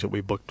things that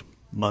we booked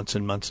months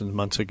and months and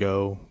months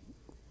ago.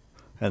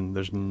 And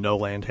there's no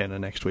lantana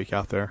next week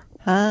out there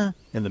Huh?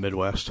 in the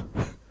Midwest.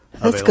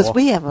 That's because available.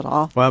 we have it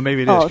all. Well,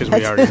 maybe it is Oh, because we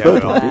that's- already have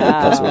it all.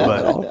 That's what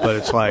I know. But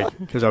it's like,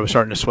 because I was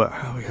starting to sweat,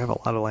 we have a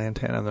lot of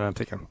lantana. And then I'm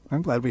thinking,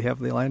 I'm glad we have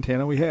the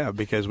lantana we have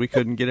because we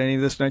couldn't get any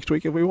of this next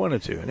week if we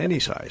wanted to in any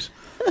size.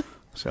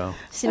 So,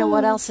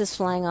 What else is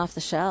flying off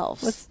the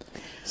shelves?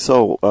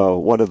 So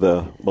one of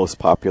the most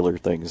popular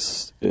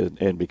things,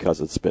 and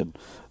because it's been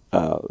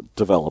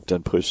developed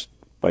and pushed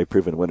by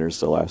proven winners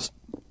the last,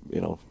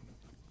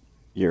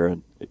 year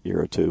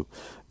or two,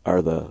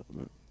 are the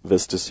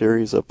Vista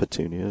series of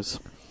petunias.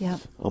 Yeah.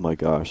 Oh my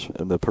gosh!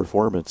 And the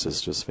performance is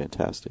just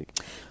fantastic.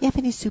 You have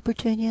any super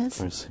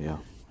tunias? Yeah.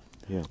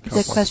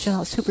 Good question.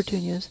 All super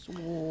tunias.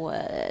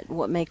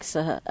 What makes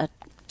a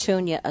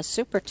tunia a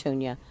super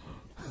tunia?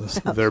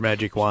 their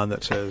magic wand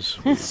that says,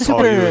 Super.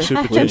 call you a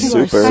super They're genius.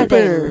 super. Are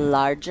they Super.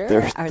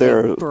 larger? Are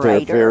They're they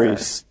brighter?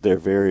 they're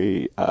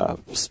very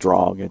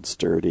strong and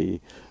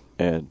sturdy,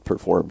 and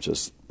perform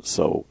just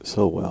so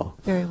well.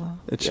 Very well.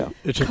 It's Yeah.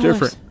 it's a Colors.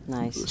 different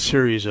Nice.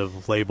 series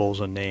of labels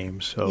and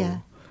names. So Yeah.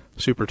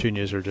 super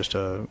petunias are just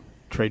a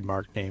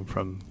trademark name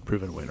from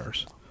proven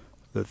winners.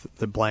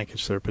 The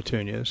blankets, they're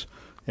petunias.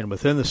 And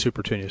within the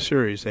super petunia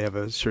series, they have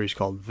a series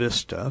called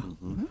Vista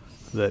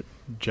that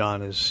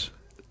John is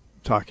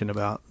talking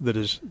about that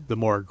is the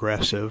more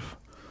aggressive,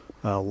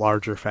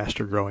 larger,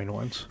 faster growing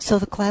ones. So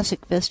the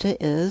classic Vista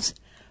is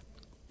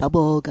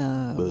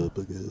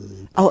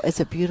bubblegum. Oh, it's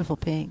a beautiful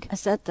pink.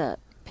 Is that the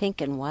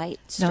pink and white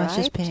No, stripe? it's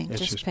just pink. It's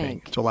just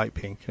pink. It's a light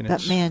pink. And But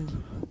it's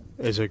man,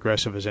 as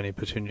aggressive as any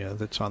petunia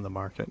that's on the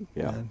market.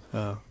 Yeah.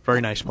 And,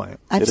 very nice plant.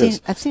 I've It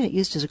is. seen it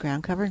used as a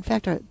ground cover. In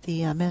fact,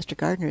 the master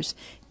gardeners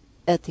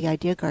at the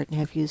Idea Garden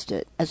have used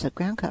it as a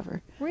ground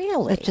cover.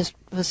 Really? It just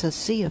was a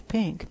sea of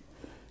pink.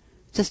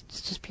 It's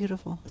just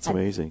beautiful. It's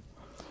amazing.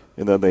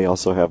 And then they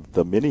also have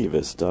the Mini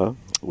Vista,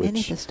 Mini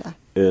which Vista.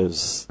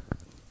 is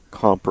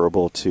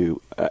comparable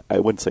to, I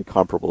wouldn't say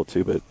comparable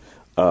to, but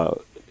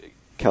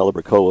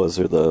Calabricolas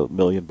are the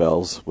Million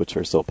Bells, which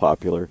are so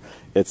popular.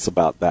 It's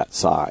about that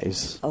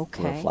size of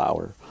Okay. a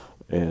flower.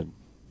 And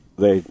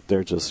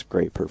they're just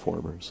great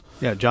performers.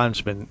 Yeah,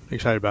 John's been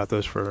excited about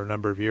those for a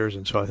number of years,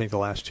 and so I think the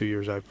last 2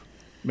 years I've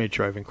made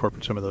sure I've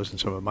incorporated some of those in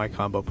some of my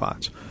combo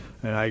pots.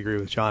 And I agree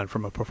with John,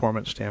 from a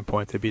performance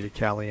standpoint, they beat a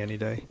Cali any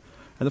day.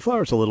 And the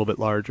flower's a little bit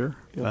larger,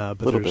 Yeah,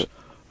 but little there's bit.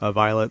 a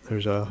violet,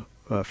 there's a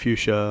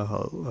fuchsia,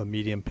 a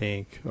medium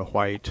pink, a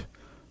white,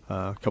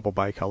 a couple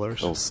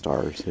bicolors. Those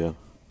stars, yeah.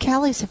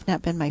 Callies have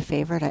not been my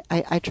favorite.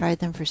 I tried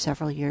them for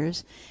several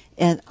years,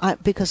 and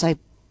because I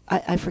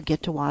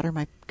forget to water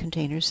my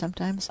containers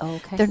sometimes.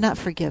 Okay. They're not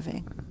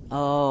forgiving.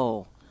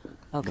 Oh,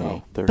 okay.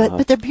 No, they're But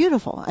not. they're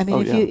beautiful. I mean,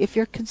 Oh, if yeah. if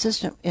you're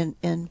consistent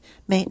in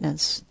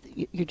maintenance,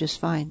 you're just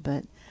fine.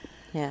 But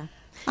Yeah.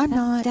 I'm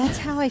not. That's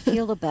how I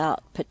feel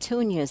about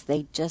petunias.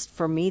 They just,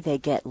 for me, they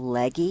get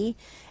leggy.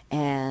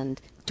 And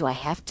do I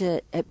have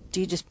to, do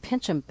you just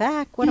pinch them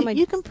back? What am I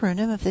You can prune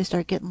them if they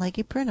start getting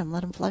leggy. Prune them.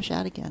 Let them flush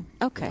out again.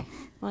 Okay.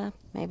 Well,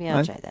 maybe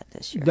I'll try that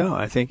this year. No,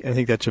 I think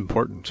that's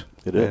important.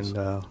 It is.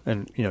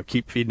 And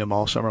keep feeding them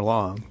all summer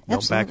long.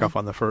 Don't back Absolutely. off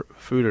on the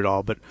food at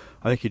all. But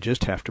I think you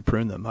just have to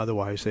prune them,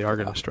 otherwise they are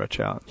going to stretch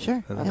out.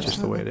 Sure, and that's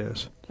just the way it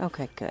absolutely. is.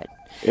 Okay, good.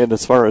 And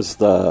as far as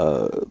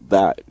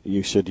that,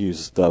 you should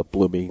use the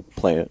blooming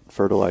plant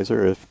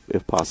fertilizer if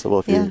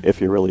possible. Yeah.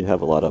 If you really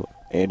have a lot of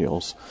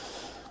annuals,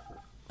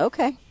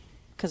 Okay.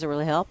 Because it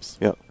really helps.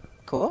 yeah,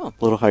 Cool. a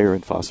little higher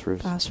in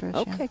phosphorus. Phosphorus.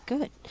 yeah. Okay,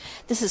 good.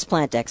 This is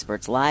Plant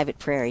Experts live at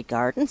Prairie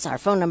Gardens. Our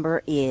phone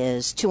number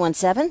is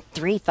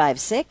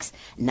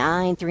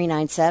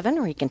 217-356-9397,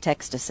 or you can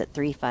text us at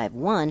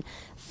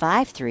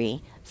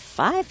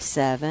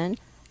 351-5357.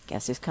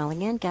 Guess who's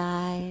calling in,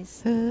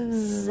 guys? Zoe.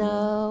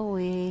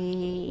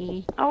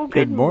 Oh,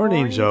 Good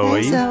morning, Zoe.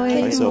 Hi, Zoe.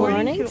 Hi, Good Zoe.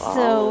 morning, to all of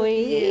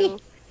Zoe. you.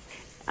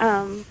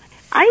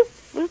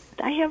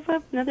 I have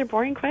another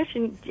boring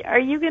question. Are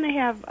you going to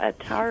have a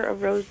tower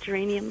of rose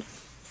geraniums?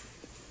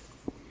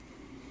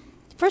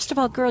 First of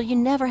all, girl, you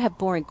never have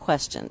boring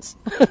questions.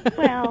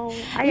 Well,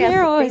 I You're ask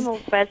the always- same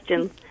old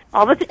questions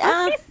all the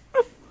time.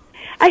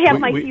 I have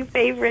my We- few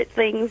favorite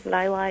things that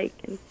I like.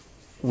 And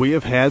We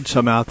have had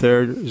some out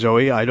there,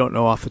 Zoe. I don't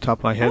know off the top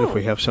of my head if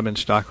we have some in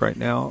stock right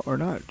now or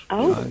not.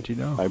 Oh. Do you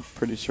know? I'm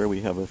pretty sure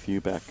we have a few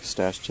back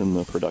stashed in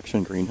the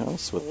production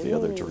greenhouse with the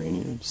other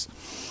geraniums.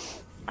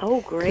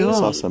 Oh, great. I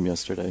saw some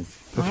yesterday.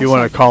 If you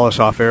want to call us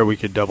off air, we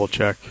could double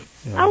check.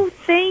 Oh,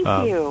 thank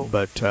you.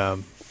 But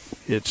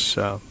it's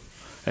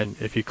and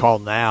if you call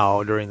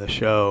now during the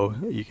show,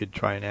 you could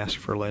try and ask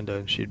for Linda,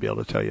 and she'd be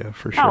able to tell you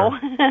for sure.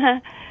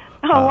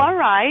 Oh, all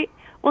right.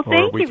 Well, thank you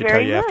very much. Or we could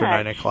tell you after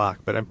 9 o'clock,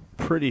 but I'm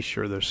pretty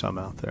sure there's some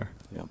out there.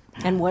 Yep.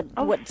 And what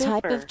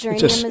type super. of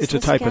geranium is this It's a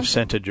type again? of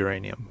scented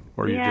geranium,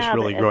 where you're Yeah, just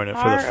really the growing it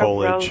for the attar of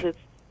foliage. rose,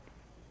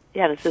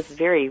 it's just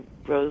very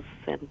rose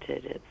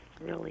scented. It's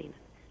really,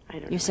 I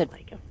don't know. You said I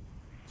like it.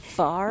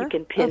 Far You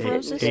can pin of it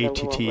roses? and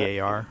get a little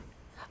ATTAR.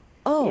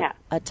 Oh, Yeah.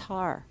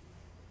 attar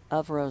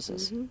of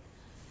roses. Mhm.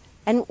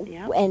 And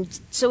Yep. and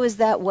so is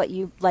that what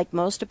you like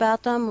most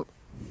about them,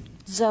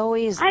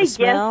 Zoe? Is the I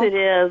smell? guess it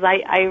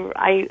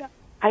is.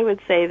 I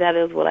would say that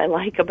is what I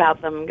like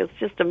about them. It's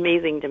just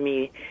amazing to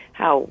me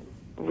how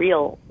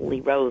really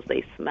rose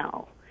they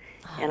smell.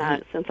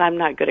 And since I'm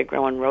not good at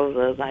growing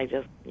roses, I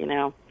just,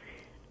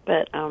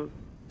 but I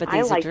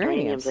these are like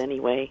geraniums. geraniums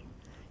anyway.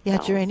 Yeah,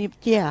 So.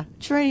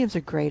 geraniums are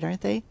great,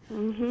 aren't they?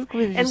 Hmm. We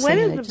were And just when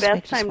saying is it the just best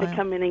makes you time to smile.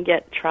 come in and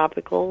get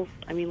tropicals?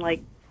 I mean,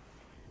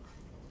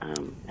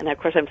 and of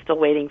course I'm still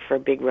waiting for a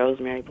big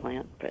rosemary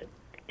plant, but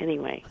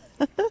anyway.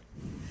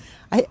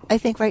 I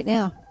think right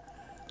now.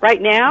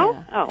 Right now?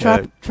 Yeah. Oh.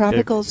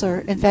 Tropicals are,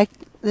 in fact,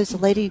 there's a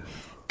lady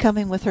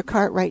coming with her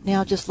cart right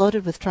now just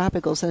loaded with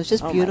tropicals, and it's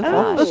just Oh, my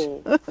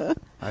beautiful. Oh.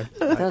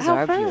 Those How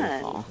are fun.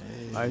 beautiful.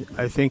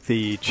 I think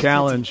the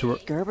challenge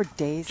Gerber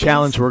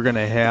daisies. we're going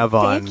to have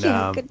on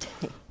Thank you. Good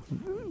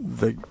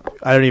day.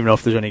 I don't even know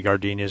if there's any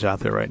gardenias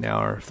out there right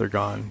now or if they're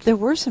gone. There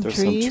were some There's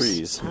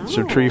trees. some trees.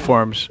 Some tree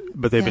forms,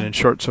 but they've been Yeah. in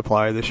short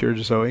supply this year,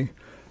 Zoe.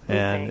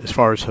 And Okay. as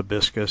far as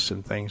hibiscus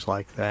and things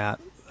like that,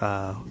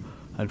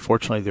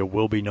 unfortunately, there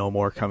will be no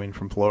more coming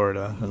from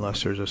Florida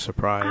unless there's a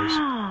surprise.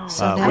 Oh.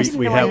 So now we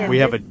no have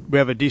idea. we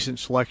have a decent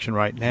selection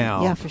right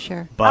now. Yeah, for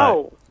sure.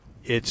 But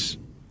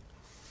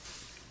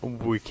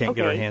we can't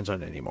get our Okay. hands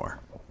on it anymore.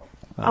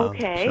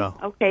 Okay. So,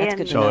 Okay. That's And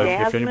good to so know.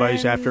 if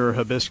anybody's jasmine, after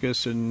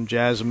hibiscus and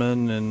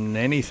jasmine and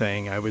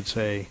anything, I would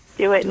say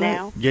do it Do it.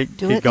 now. get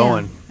Do it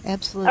going. now.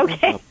 Absolutely.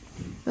 Okay.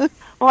 Well,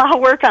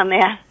 I'll work on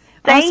that.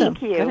 Thank Awesome.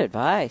 you. Good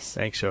advice.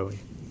 Thanks, Zoe.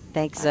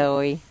 Thanks,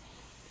 Zoe.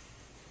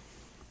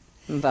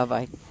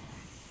 Bye-bye.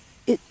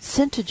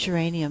 Scented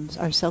geraniums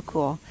are so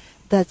cool.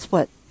 That's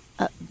what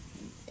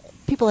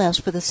people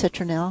ask for the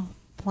citronelle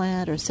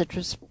plant or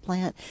citrus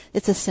plant.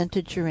 It's a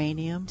scented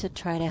geranium. To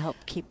try to help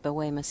keep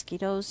away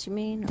mosquitoes, you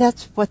mean? Or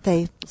That's what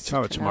they That's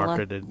how it's citronella?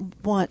 marketed.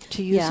 want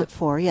to use Yeah. it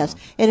for, yes.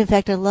 And in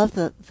fact, I love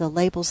the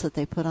labels that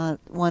they put on.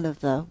 One of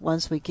the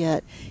ones we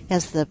get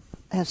has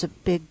a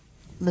big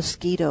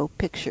mosquito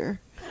picture,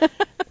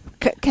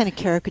 kind of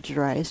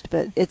caricaturized,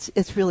 but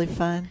it's really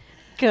fun.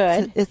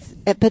 Good.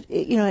 But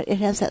it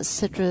has that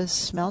citrus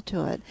smell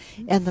to it,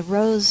 and the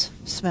rose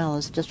smell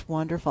is just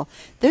wonderful.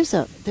 There's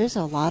a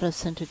lot of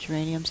scented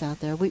geraniums out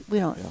there. We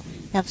don't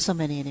have so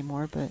many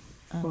anymore, but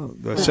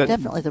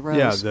definitely the rose.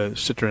 Yeah, the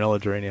citronella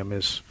geranium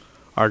is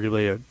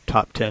arguably a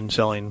top 10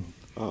 selling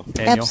Oh,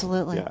 annual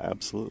Absolutely. yeah,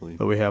 absolutely.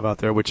 that we have out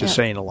there, which is Yeah.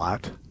 saying a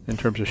lot in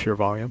terms of sheer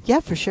volume. Yeah,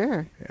 for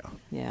sure. Yeah.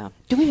 Yeah.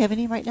 Do we have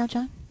any right now,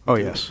 John? Oh,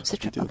 yes.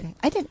 Citron. do. Okay,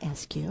 I didn't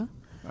ask you.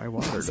 I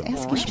wondered Let's about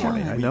ask this you,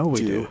 morning. John. I know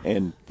we do.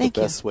 And Thank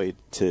the you. best way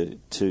to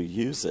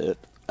use it,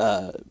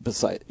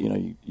 beside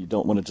you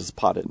don't want to just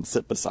pot it and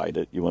sit beside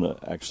it. You want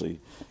to actually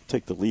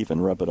take the leaf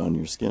and rub it on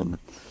your skin.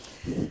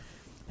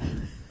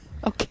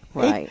 Okay.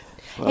 Right.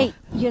 Hey,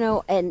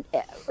 and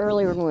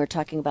earlier when we were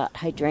talking about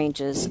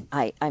hydrangeas,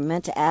 I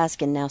meant to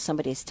ask, and now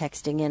somebody's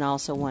texting in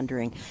also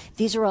wondering,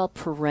 these are all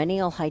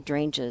perennial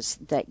hydrangeas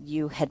that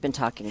you had been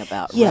talking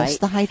about, Yes, right?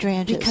 the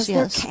hydrangeas. Because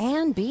yes. there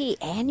can be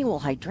annual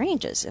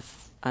hydrangeas,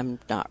 if I'm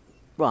not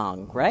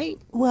wrong, right?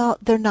 Well,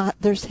 they're not.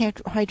 There's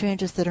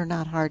hydrangeas that are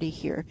not hardy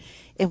here,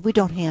 and we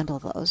don't handle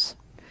those.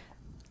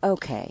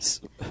 Okay.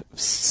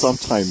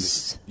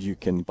 Sometimes you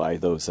can buy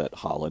those at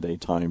holiday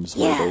times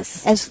where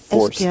Yes. they As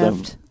force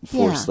gift.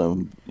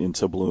 them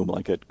into bloom,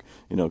 like at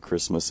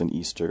Christmas and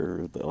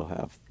Easter. They'll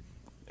have,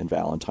 and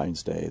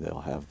Valentine's Day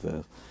they'll have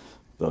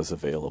those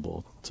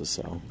available to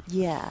sell.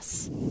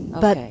 Yes.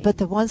 Okay. But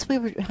the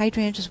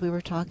hydrangeas we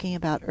were talking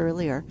about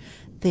earlier,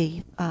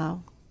 the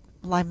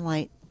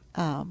Limelight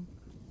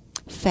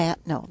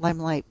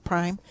Limelight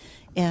Prime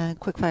and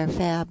Quickfire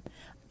Fab.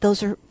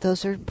 Those are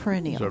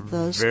perennial.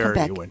 Those are very come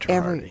back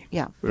winter hardy.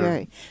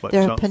 very. What,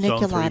 They're zone 3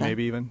 paniculata.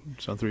 maybe even?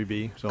 Zone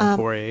 3B? Zone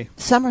 4A?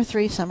 Some are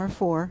 3, some are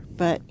 4,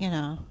 but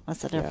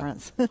what's the Yeah.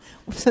 difference?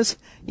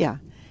 Yeah,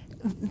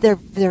 they're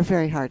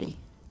very hardy.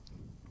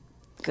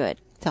 Good.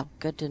 So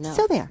Good to know.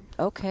 So there.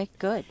 Okay,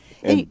 good.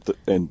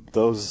 And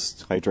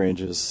those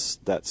hydrangeas,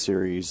 that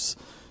series,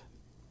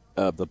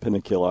 The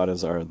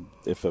paniculatas are,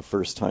 if a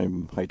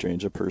first-time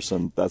hydrangea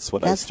person, that's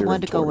what I That's steer the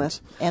one them to go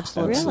towards. with.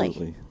 Absolutely. Really?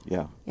 Absolutely,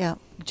 yeah. Yeah.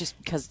 Just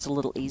because it's a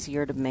little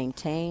easier to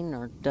maintain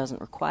or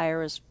doesn't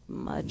require as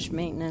much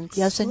maintenance.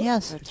 Yes and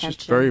yes. or It's just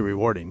attention. very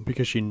rewarding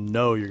because you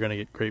know you're going to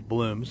get great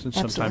blooms, and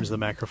sometimes the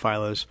Absolutely.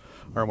 macrophylla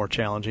are more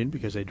challenging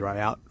because they dry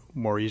out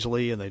more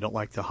easily and they don't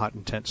like the hot,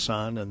 intense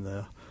sun. And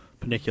the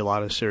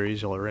paniculata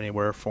series will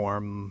anywhere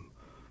from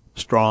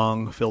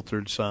strong,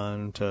 filtered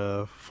sun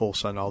to full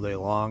sun all day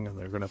long, and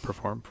they're going to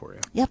perform for you.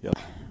 Yep. Yep.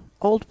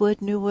 Old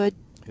wood, new wood.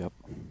 Yep.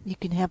 You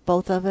can have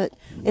both of it.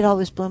 They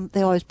always bloom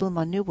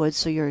on new wood,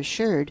 so you're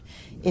assured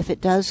if it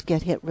does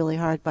get hit really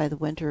hard by the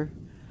winter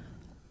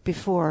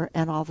before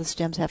and all the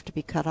stems have to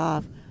be cut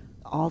off,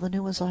 all the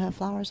new ones will have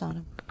flowers on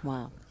them.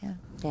 Wow. Yeah.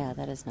 Yeah,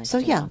 that is nice.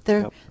 So to yeah,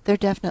 know. they're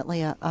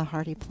definitely a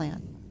hardy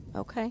plant.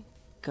 Okay,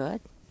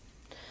 good.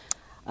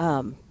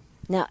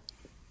 Now,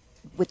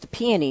 with the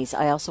peonies,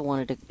 I also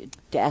wanted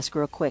to ask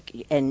real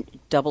quick and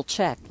double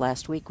check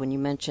last week when you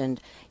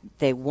mentioned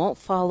they won't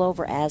fall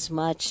over as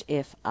much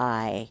if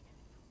I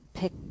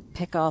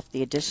pick off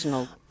the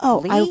additional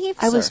leaves.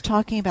 I was or-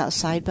 talking about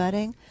side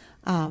budding,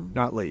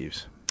 Not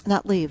leaves.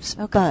 not leaves,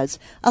 buds.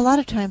 A lot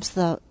of times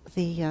the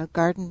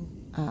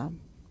garden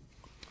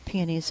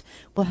peonies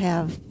will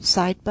have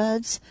side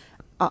buds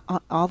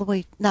all the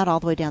way, not all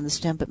the way down the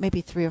stem, but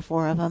maybe 3 or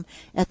 4 of them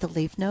at the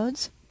leaf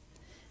nodes.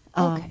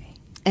 Okay.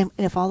 And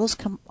if all those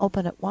come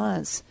open at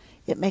once,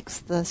 it makes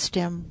the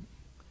stem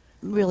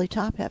really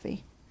top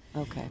heavy.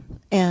 Okay.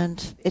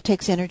 And it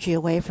takes energy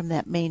away from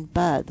that main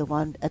bud, the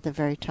one at the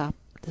very top,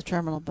 the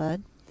terminal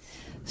bud.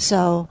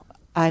 So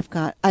I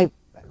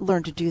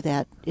learned to do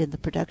that in the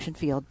production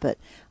field, but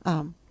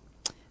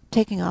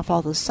taking off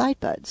all those side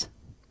buds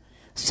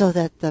so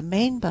that the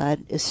main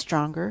bud is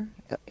stronger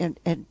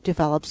and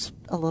develops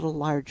a little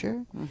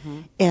larger,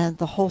 and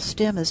the whole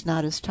stem is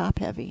not as top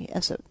heavy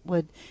as it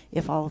would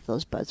if all of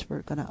those buds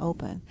were going to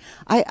open.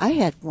 I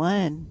had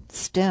one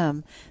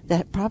stem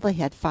that probably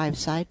had 5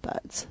 side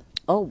buds.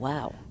 Oh,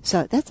 wow.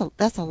 So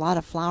that's a lot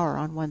of flower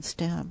on one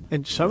stem.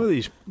 And some of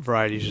these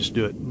varieties just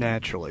do it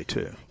naturally,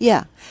 too.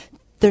 Yeah.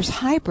 There's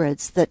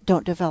hybrids that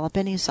don't develop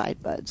any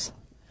side buds.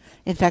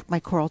 In fact, my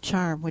Coral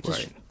Charm, which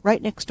is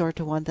right next door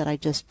to one that I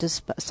just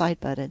side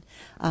budded,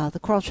 the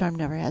Coral Charm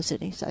never has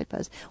any side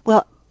buds.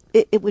 Well,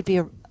 it would be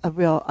a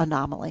real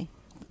anomaly.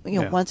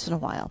 Yeah. Once in a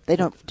while. They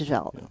don't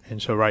develop.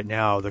 And so right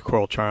now, the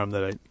Coral Charm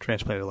that I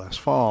transplanted last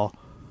fall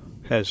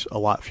has a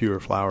lot fewer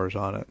flowers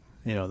on it.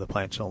 The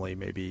plant's only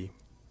maybe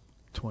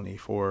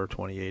 24,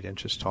 28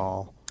 inches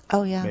tall.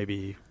 Oh, yeah.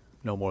 Maybe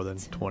no more than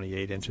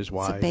 28 inches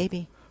wide. It's a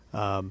baby.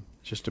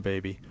 Just a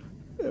baby.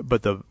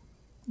 But the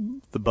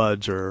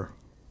buds are,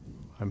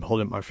 I'm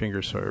holding up my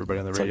fingers so everybody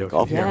on the It's radio like a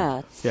golf can hear.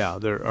 Yeah. Yeah,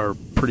 they are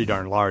pretty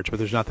darn large, but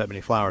there's not that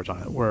many flowers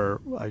on it, where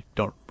I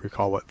don't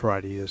recall what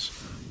variety is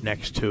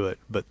next to it,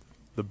 but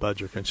the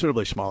buds are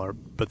considerably smaller,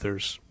 but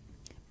there's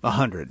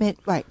 100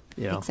 Right.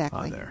 on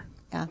Exactly. there.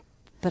 Yeah.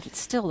 But it's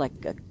still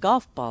like a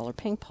golf ball or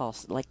ping pong,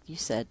 like you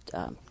said,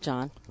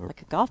 John,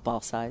 like a golf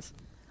ball size.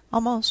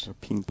 Almost. Or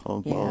ping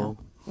pong Yeah. ball.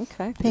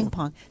 Okay. Ping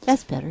pong.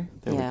 That's better.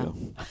 There Yeah. we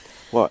go.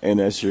 Well, and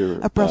as you're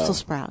A Brussels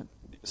sprout.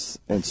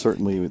 and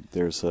certainly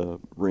there's a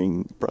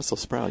ring Brussels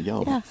sprout.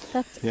 Yum. Yeah,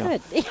 that's Yeah.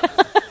 good.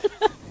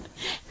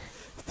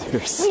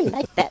 There's We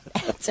like that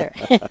answer.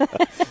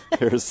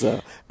 there's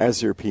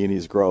as your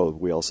peonies grow,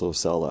 we also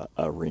sell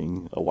a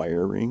ring, a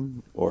wire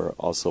ring, or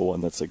also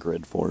one that's a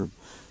grid form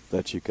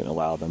that you can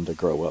allow them to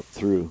grow up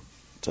through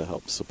to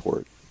help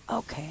support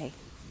Okay,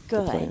 the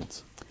good.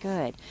 plants.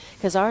 Good,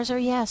 because ours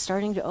are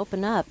starting to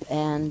open up,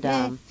 and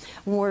Yay.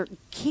 we're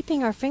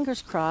keeping our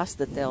fingers crossed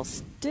that they'll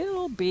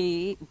still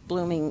be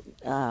blooming.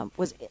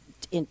 Was it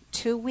in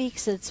 2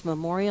 weeks? It's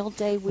Memorial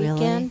Day Really?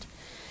 weekend.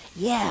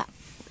 Yeah,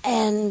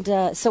 and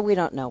so we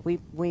don't know.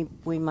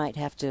 We might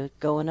have to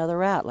go another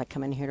route, like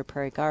come in here to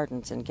Prairie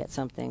Gardens and get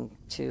something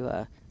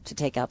to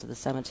take out to the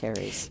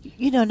cemeteries.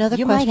 Another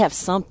You question. might have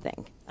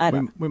something. I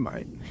don't. We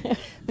might.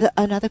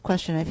 Another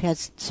question I've had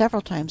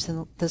several times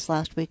in this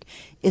last week,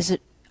 is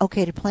it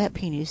okay to plant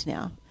peonies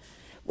now?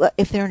 Well,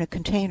 if they're in a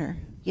container,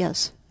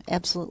 yes,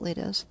 absolutely it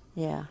is.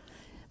 Yeah.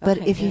 But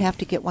Okay, if you good. have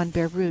to get one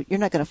bare root, you're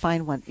not going to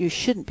find one. You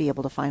shouldn't be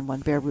able to find one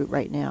bare root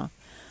right now.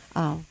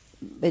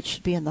 It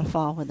should be in the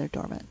fall when they're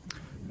dormant.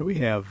 We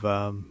have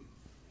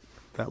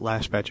that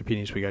last batch of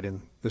peonies we got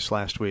in this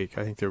last week.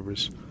 I think there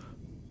was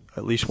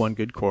at least one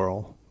good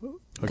coral,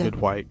 a good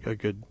white, a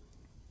good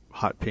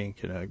hot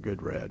pink, and a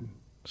good red.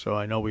 So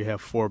I know we have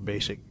 4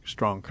 basic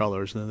strong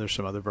colors, and then there's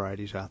some other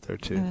varieties out there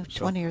too.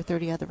 20 or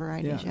 30 other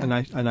varieties. Yeah,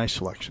 a nice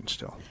selection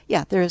still.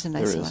 Yeah, there is a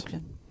nice There is.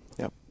 selection.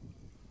 Yep.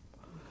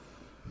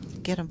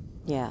 Get them.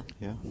 Yeah.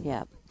 Yeah.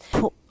 Yeah.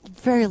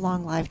 Very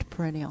long-lived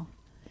perennial.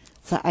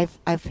 So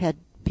I've had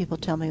people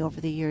tell me over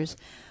the years,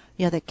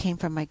 that came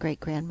from my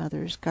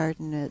great-grandmother's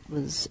garden. It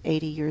was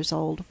 80 years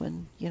old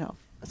when,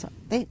 so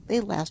they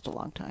last a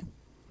long time.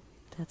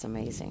 That's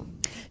amazing.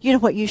 You know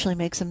what usually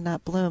makes them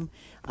not bloom?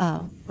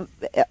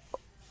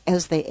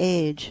 As they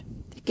age,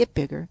 they get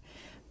bigger,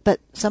 but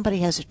somebody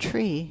has a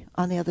tree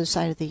on the other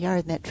side of the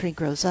yard, and that tree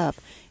grows up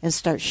and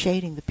starts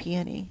shading the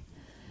peony.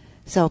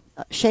 So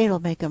shade will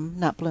make them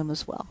not bloom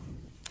as well.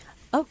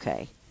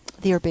 Okay.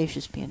 The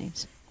herbaceous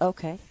peonies.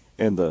 Okay.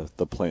 And the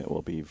plant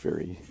will be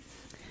very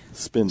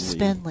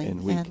spindly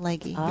and weak. and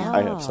leggy. Oh. Yeah.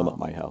 I have some at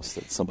my house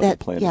that somebody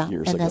planted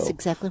years and ago. that's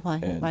exactly why.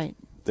 And right.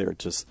 they're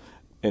just,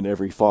 and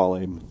every fall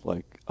I'm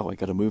like, oh, I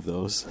got to move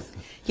those.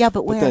 Yeah,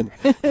 but where? Then,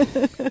 yeah.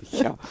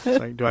 It's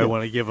like, do I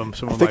want to give them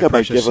some I of think my I might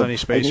precious give them. sunny I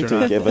space need or to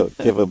not?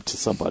 give them to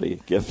somebody,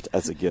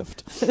 as a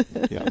gift.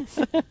 Yeah.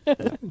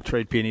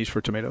 Trade peonies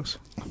for tomatoes.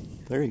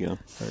 There you go.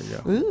 There you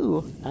go.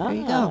 Ooh, there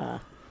you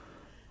go.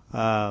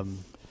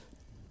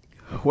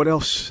 What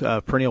else,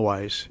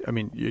 perennial-wise? I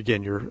mean,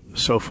 again, you're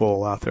so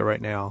full out there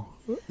right now.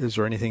 Is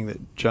there anything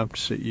that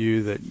jumps at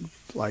you that,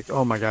 like,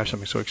 oh my gosh,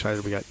 I'm so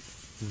excited we got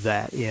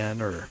that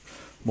in, or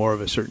more of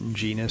a certain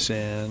genus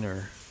in,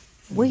 or?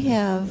 We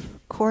have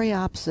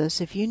coreopsis.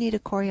 If you need a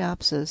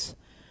coreopsis,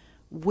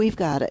 we've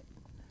got it.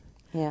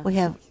 Yeah. We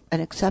have an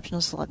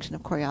exceptional selection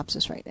of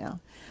coreopsis right now.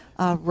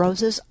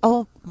 Roses,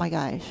 oh my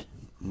gosh.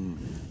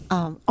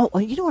 Well,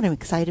 you know what I'm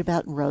excited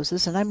about in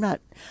roses, and I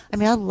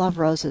love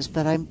roses,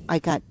 but I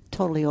got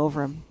totally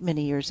over them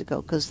many years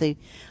ago because I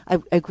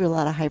grew a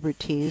lot of hybrid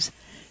teas,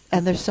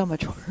 and there's so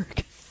much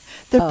work.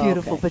 They're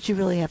beautiful, okay. but you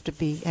really have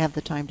to have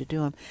the time to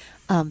do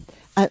them.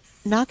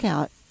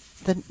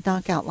 The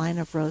knockout line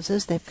of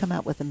roses, they've come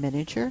out with a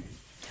miniature.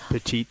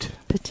 Petite.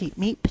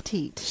 Meet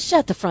petite.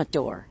 Shut the front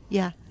door.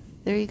 Yeah,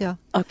 there you go.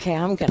 Okay,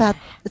 I'm gonna.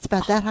 It's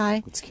about that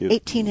high. It's cute.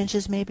 18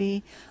 inches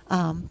maybe.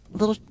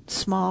 Little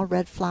small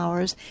red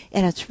flowers,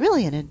 and it's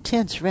really an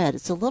intense red.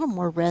 It's a little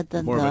more red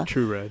than More of a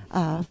true red.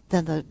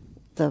 than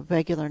the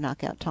regular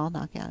tall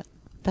knockout.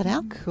 But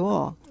how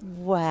cool!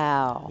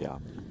 Wow. Yeah.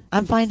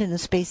 I'm finding a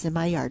space in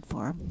my yard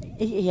for them.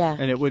 Yeah.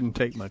 And it wouldn't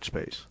take much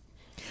space.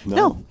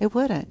 No, it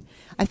wouldn't.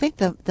 I think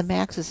the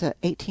max is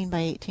 18 by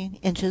 18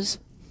 inches.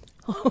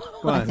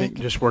 Well, I think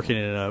just working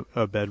in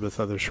a bed with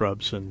other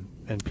shrubs and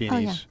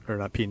peonies, yeah. or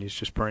not peonies,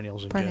 just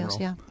perennials in Perennials,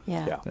 general.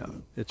 yeah. Yeah. Yeah,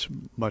 it's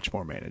much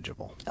more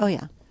manageable. Oh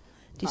yeah,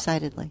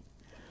 decidedly.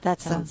 That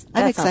So, sounds.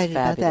 I'm that excited sounds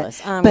about that.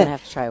 fabulous. I'm But gonna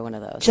have to try one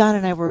of those. John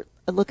and I were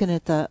looking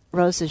at the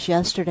roses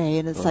yesterday,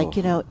 and it's like,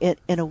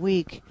 in a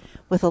week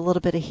with a little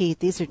bit of heat,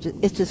 it's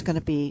just going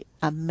to be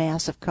a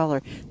mass of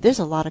color. There's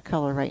a lot of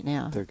color right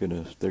now. They're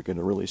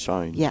gonna really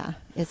shine. Yeah,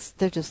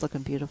 they're just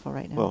looking beautiful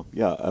right now. Well,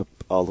 yeah, up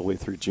all the way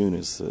through June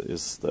is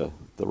the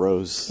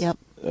rose. Yep.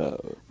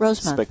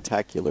 Rose month.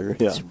 Spectacular.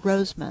 Yeah. It's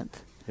rose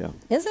month. Yeah.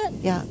 Is it?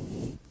 Yeah.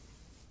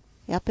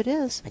 Yep, it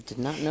is. I did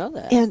not know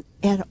that. And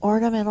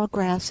ornamental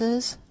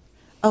grasses.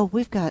 Oh,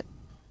 we've got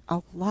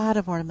a lot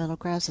of ornamental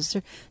grasses.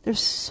 They're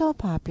so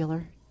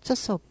popular.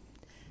 Just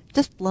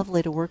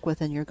lovely to work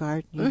with in your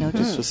garden. You know,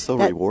 Just so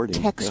that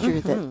rewarding. texture Yeah.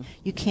 that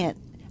you can't.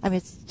 I mean,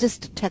 it's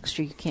just a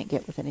texture you can't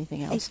get with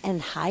anything else.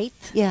 And height.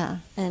 Yeah,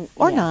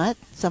 Or not.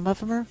 Some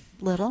of them are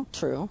little.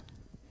 True.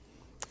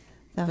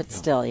 So. But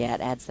still, yeah,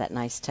 it adds that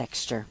nice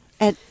texture.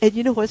 And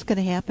you know what's going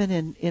to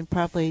happen in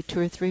probably 2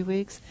 or 3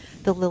 weeks?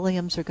 The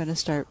liliums are going to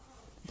start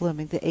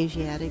blooming. The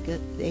Asiatic.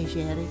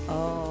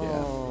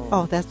 Oh.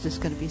 Oh, that's just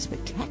going to be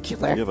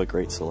spectacular. You have a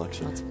great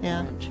selection.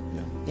 Yeah.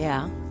 Yeah.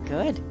 Yeah.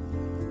 Good.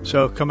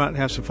 So come out and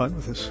have some fun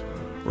with us.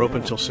 We're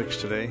open until 6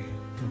 today,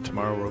 and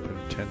tomorrow we're open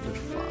 10 to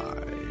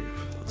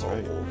 5. That's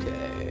right.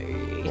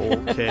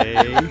 Okay.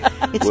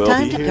 It's We'll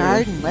time be to here.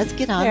 garden. Let's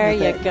get on There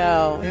with you it.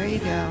 go. There you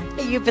go.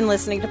 You've been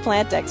listening to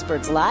Plant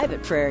Experts Live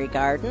at Prairie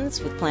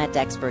Gardens with plant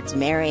experts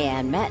Mary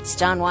Ann Metz,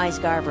 John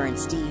Weisgarver, and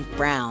Steve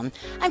Brown.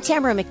 I'm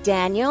Tamera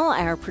McDaniel.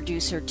 Our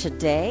producer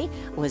today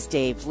was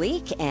Dave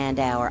Leake, and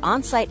our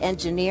on-site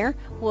engineer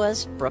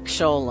was Brooke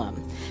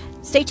Sholem.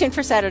 Stay tuned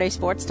for Saturday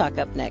Sports Talk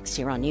up next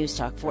here on News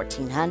Talk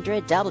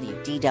 1400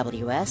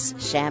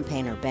 WDWS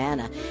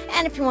Champaign-Urbana.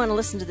 And if you want to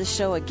listen to the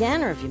show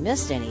again, or if you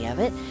missed any of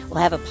it,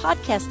 we'll have a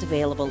podcast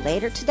available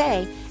later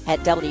today at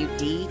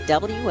WDWS.com.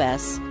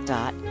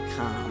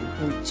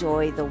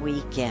 Enjoy the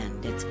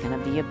weekend. It's going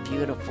to be a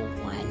beautiful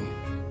one.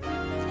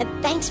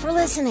 And thanks for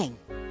listening.